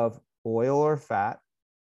 parts of oil or fat,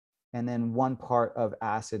 and then 1 part of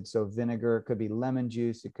acid. So vinegar, it could be lemon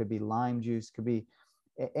juice, it could be lime juice, it could be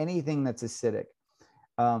anything that's acidic.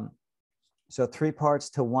 So 3 parts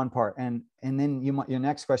to 1 part. And then your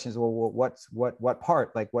next question is, well, what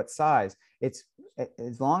part, like what size? It's,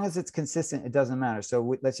 as long as it's consistent, it doesn't matter.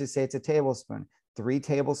 So let's just say it's a tablespoon, 3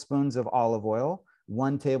 tablespoons of olive oil,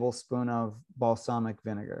 1 tablespoon of balsamic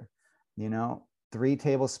vinegar, 3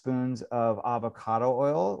 tablespoons of avocado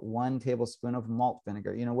oil, 1 tablespoon of malt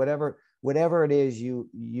vinegar, whatever it is you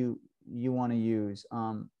want to use.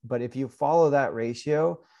 But if you follow that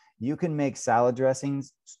ratio, you can make salad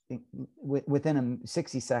dressings within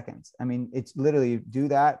 60 seconds. I mean, it's literally do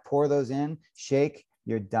that, pour those in, shake,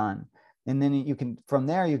 you're done. And then you can, from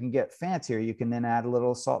there, you can get fancier. You can then add a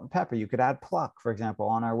little salt and pepper. You could add pluck, for example.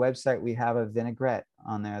 On our website, we have a vinaigrette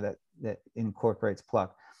on there that incorporates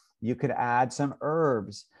pluck. You could add some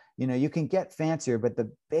herbs. You know, you can get fancier, but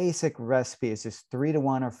the basic recipe is just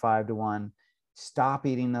 3-to-1 or 5-to-1. Stop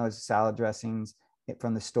eating those salad dressings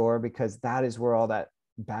from the store, because that is where all that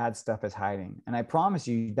bad stuff is hiding. And I promise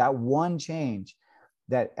you that one change,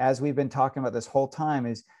 that as we've been talking about this whole time,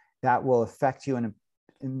 is that will affect you in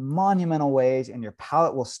monumental ways, and your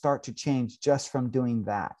palate will start to change just from doing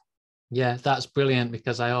that. Yeah, that's brilliant,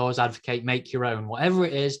 because I always advocate make your own. Whatever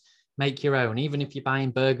it is, make your own. Even if you're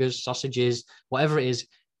buying burgers, sausages, whatever it is,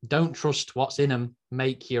 don't trust what's in them,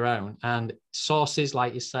 make your own. And sauces,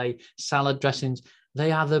 like you say, salad dressings,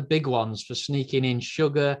 they are the big ones for sneaking in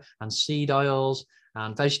sugar and seed oils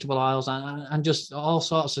and vegetable oils and just all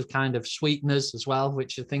sorts of kind of sweeteners as well,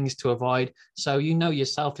 which are things to avoid. So you know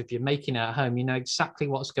yourself, if you're making it at home, you know exactly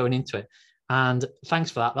what's going into it. And thanks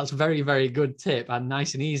for that. That's a very, very good tip and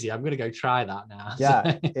nice and easy. I'm going to go try that now.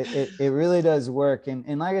 Yeah, it really does work.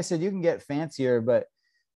 And like I said, you can get fancier, but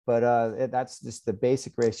that's just the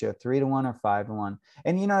basic ratio, 3-to-1 or 5-to-1.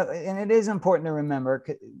 And, you know, and it is important to remember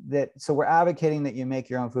that, so we're advocating that you make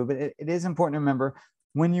your own food, but it is important to remember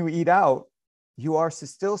when you eat out, you are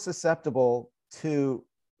still susceptible to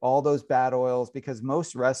all those bad oils, because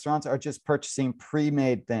most restaurants are just purchasing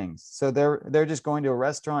pre-made things. So they're just going to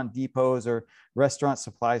restaurant depots or restaurant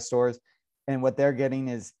supply stores, and what they're getting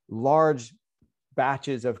is large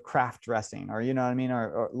batches of craft dressing, or, you know what I mean,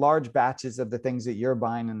 or large batches of the things that you're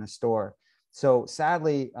buying in the store. So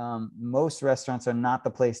sadly, most restaurants are not the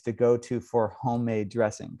place to go to for homemade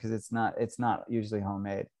dressing, because it's not usually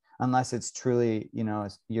homemade, unless it's truly, you know,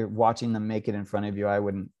 you're watching them make it in front of you. I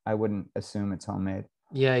wouldn't assume it's homemade.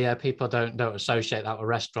 Yeah. People don't associate that with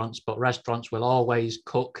restaurants, but restaurants will always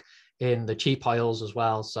cook in the cheap oils as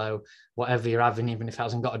well. So whatever you're having, even if it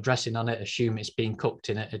hasn't got a dressing on it, assume it's being cooked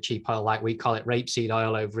in a cheap oil, like we call it rapeseed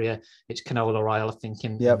oil over here. It's canola oil, I think,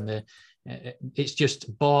 it's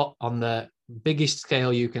just bought on the biggest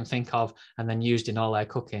scale you can think of and then used in all their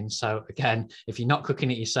cooking. So again, if you're not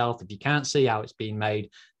cooking it yourself, if you can't see how it's being made,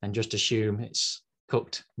 then just assume it's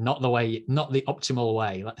cooked not the optimal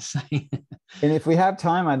way, let's say. And if we have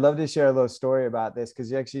time, I'd love to share a little story about this,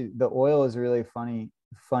 because actually the oil is really funny.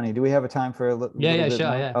 Do we have a time for a little bit sure,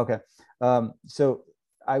 more? yeah. Okay. So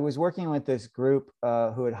I was working with this group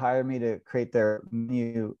who had hired me to create their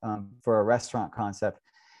menu for a restaurant concept.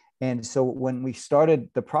 And so when we started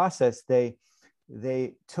the process, they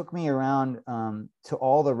took me around to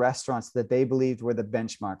all the restaurants that they believed were the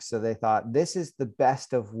benchmarks. So they thought, this is the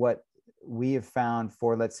best of what we have found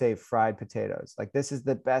for, let's say, fried potatoes. Like, this is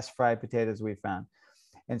the best fried potatoes we found.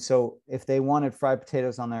 And so if they wanted fried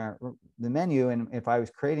potatoes on the menu, and if I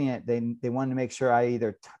was creating it, they wanted to make sure I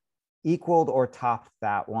either equaled or topped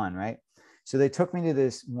that one, right? So they took me to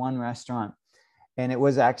this one restaurant, and it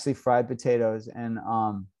was actually fried potatoes. And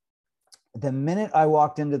the minute I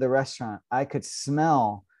walked into the restaurant, I could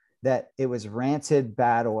smell that it was rancid,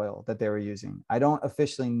 bad oil that they were using. I don't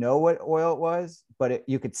officially know what oil it was, but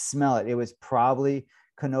you could smell it. It was probably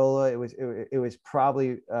canola. It was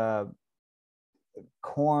probably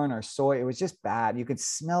corn or soy. It was just bad. You could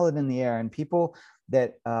smell it in the air. And people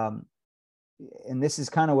that, and this is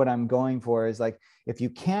kind of what I'm going for, is like, if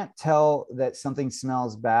you can't tell that something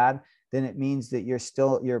smells bad, then it means that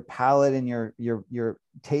your palate and your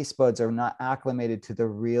taste buds are not acclimated to the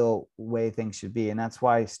real way things should be. And that's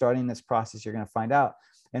why starting this process, you're going to find out.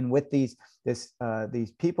 And with these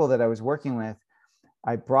people that I was working with,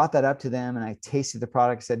 I brought that up to them, and I tasted the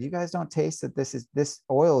product. I said, you guys don't taste that this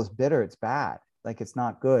oil is bitter. It's bad. Like, it's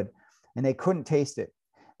not good. And they couldn't taste it.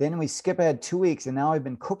 Then we skip ahead 2 weeks, and now I've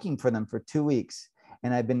been cooking for them for 2 weeks.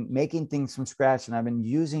 And I've been making things from scratch, and I've been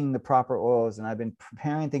using the proper oils, and I've been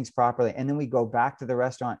preparing things properly. And then we go back to the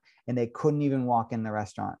restaurant, and they couldn't even walk in the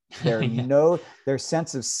restaurant. Their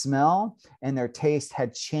sense of smell and their taste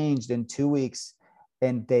had changed in 2 weeks.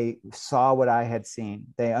 And they saw what I had seen.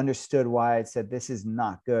 They understood why I said, this is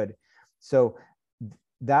not good. So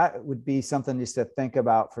that would be something just to think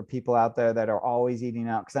about for people out there that are always eating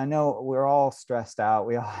out. Because I know we're all stressed out.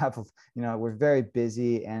 We all have, we're very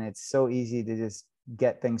busy, and it's so easy to just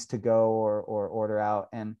get things to go or order out.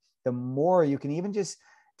 And the more you can even just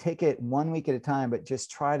take it 1 week at a time, but just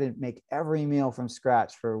try to make every meal from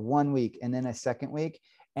scratch for 1 week, and then a second week,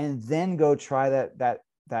 and then go try that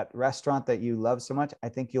restaurant that you love so much. I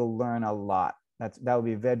think you'll learn a lot. That would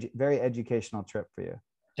be a very educational trip for you.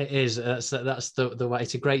 It is. That's the way.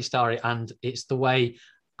 It's a great story, and it's the way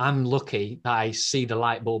I'm lucky that I see the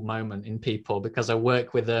light bulb moment in people because I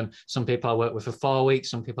work with them. Some people I work with for 4 weeks,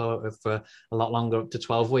 some people I work with for a lot longer, up to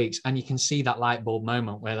 12 weeks. And you can see that light bulb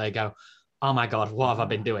moment where they go, oh my God, what have I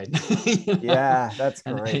been doing? Yeah, that's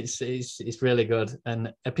great. And it's really good.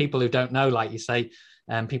 And people who don't know, like you say,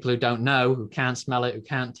 people who don't know, who can't smell it, who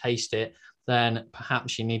can't taste it, then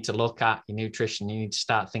perhaps you need to look at your nutrition. You need to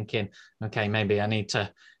start thinking, okay, maybe I need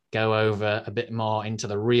to go over a bit more into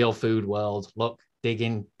the real food world. Look,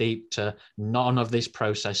 digging deep to none of this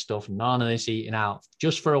processed stuff, none of this eating out,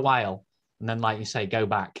 just for a while. And then, like you say, go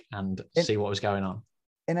back and see what was going on.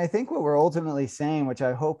 And I think what we're ultimately saying, which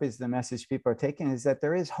I hope is the message people are taking, is that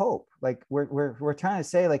there is hope. Like we're trying to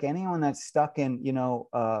say, like anyone that's stuck in,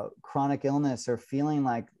 chronic illness or feeling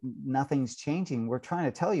like nothing's changing, we're trying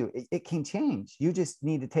to tell you it can change. You just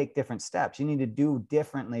need to take different steps. You need to do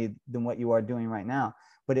differently than what you are doing right now.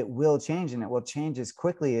 But it will change, and it will change as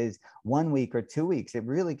quickly as 1 week or 2 weeks. It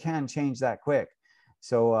really can change that quick.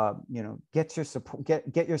 So, get your support,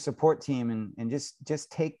 get your support team, and just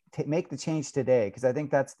make the change today. Cause I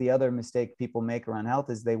think that's the other mistake people make around health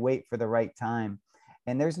is they wait for the right time,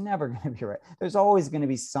 and there's never going to be right. There's always going to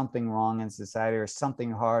be something wrong in society or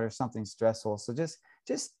something hard or something stressful. So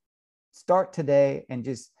just start today and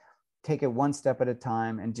just take it one step at a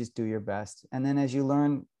time and just do your best. And then as you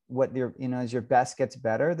learn as your best gets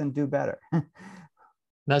better, then do better.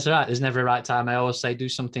 That's right. There's never a right time. I always say do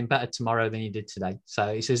something better tomorrow than you did today. So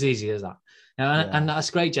it's as easy as that. And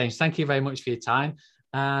that's great, James. Thank you very much for your time.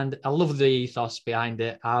 And I love the ethos behind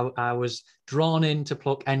it. I was drawn into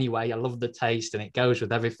Pluck anyway. I love the taste and it goes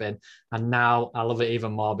with everything. And now I love it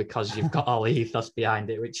even more because you've got all the ethos behind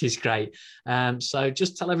it, which is great. So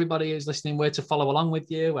just tell everybody who's listening where to follow along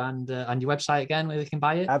with you and your website again, where they can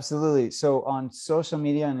buy it. Absolutely. So on social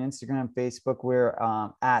media, on Instagram, Facebook, we're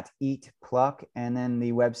at Eat Pluck. And then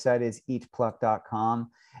the website is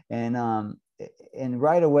eatpluck.com. And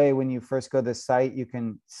right away, when you first go to the site, you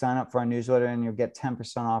can sign up for our newsletter and you'll get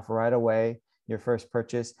 10% off right away, your first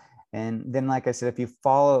purchase. And then, like I said, if you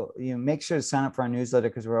follow, make sure to sign up for our newsletter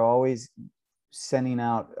because we're always sending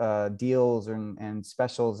out deals and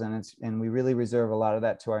specials, and we really reserve a lot of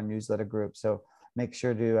that to our newsletter group. So make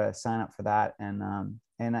sure to sign up for that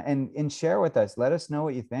and share with us. Let us know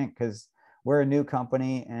what you think, because we're a new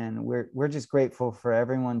company and we're just grateful for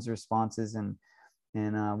everyone's responses, and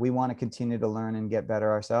we want to continue to learn and get better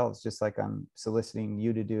ourselves, just like I'm soliciting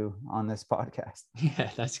you to do on this podcast. Yeah,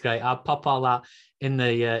 that's great. I'll pop all that in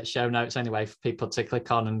the show notes anyway for people to click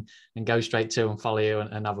on and go straight to and follow you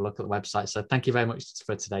and have a look at the website. So thank you very much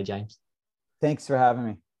for today, James. Thanks for having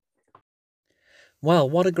me. Well,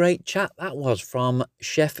 what a great chat that was from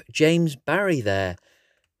Chef James Barry there.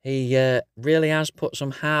 He really has put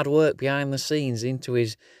some hard work behind the scenes into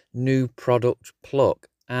his new product, Pluck.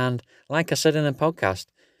 And like I said in the podcast,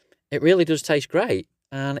 it really does taste great.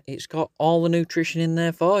 And it's got all the nutrition in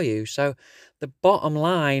there for you. So the bottom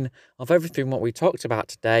line of everything what we talked about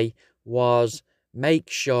today was make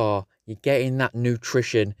sure you're getting that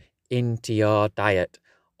nutrition into your diet.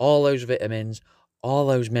 All those vitamins, all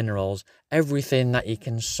those minerals, everything that you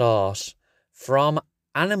can source from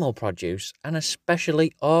animal produce and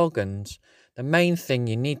especially organs. The main thing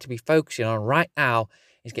you need to be focusing on right now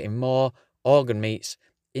is getting more organ meats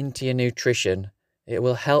into your nutrition. It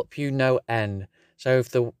will help you no end. So if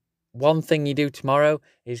the one thing you do tomorrow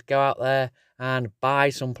is go out there and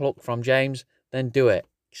buy some Pluck from James, then do it.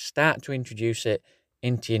 Start to introduce it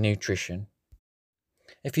into your nutrition.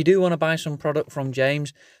 If you do want to buy some product from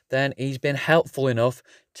James, then he's been helpful enough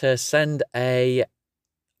to send a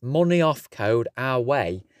money off code our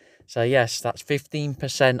way. So yes, that's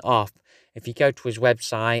 15% off. If you go to his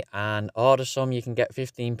website and order some, you can get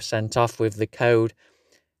 15% off with the code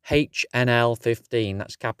HNL15.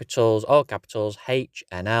 That's capitals, all capitals,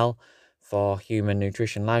 HNL for Human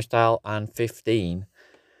Nutrition Lifestyle and 15.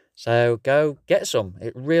 So go get some.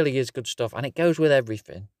 It really is good stuff and it goes with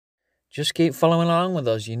everything. Just keep following along with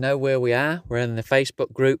us. You know where we are. We're in the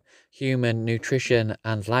Facebook group Human Nutrition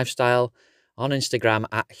and Lifestyle, on Instagram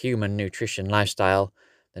at Human Nutrition Lifestyle.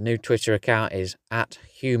 The new Twitter account is at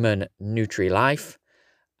Human NutriLife,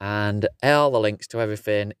 and all the links to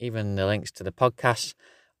everything, even the links to the podcasts,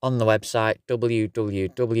 on the website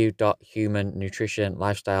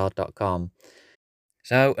www.humannutritionlifestyle.com.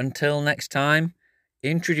 So until next time,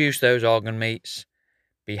 introduce those organ meats,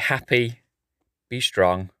 be happy, be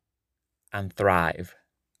strong, and thrive.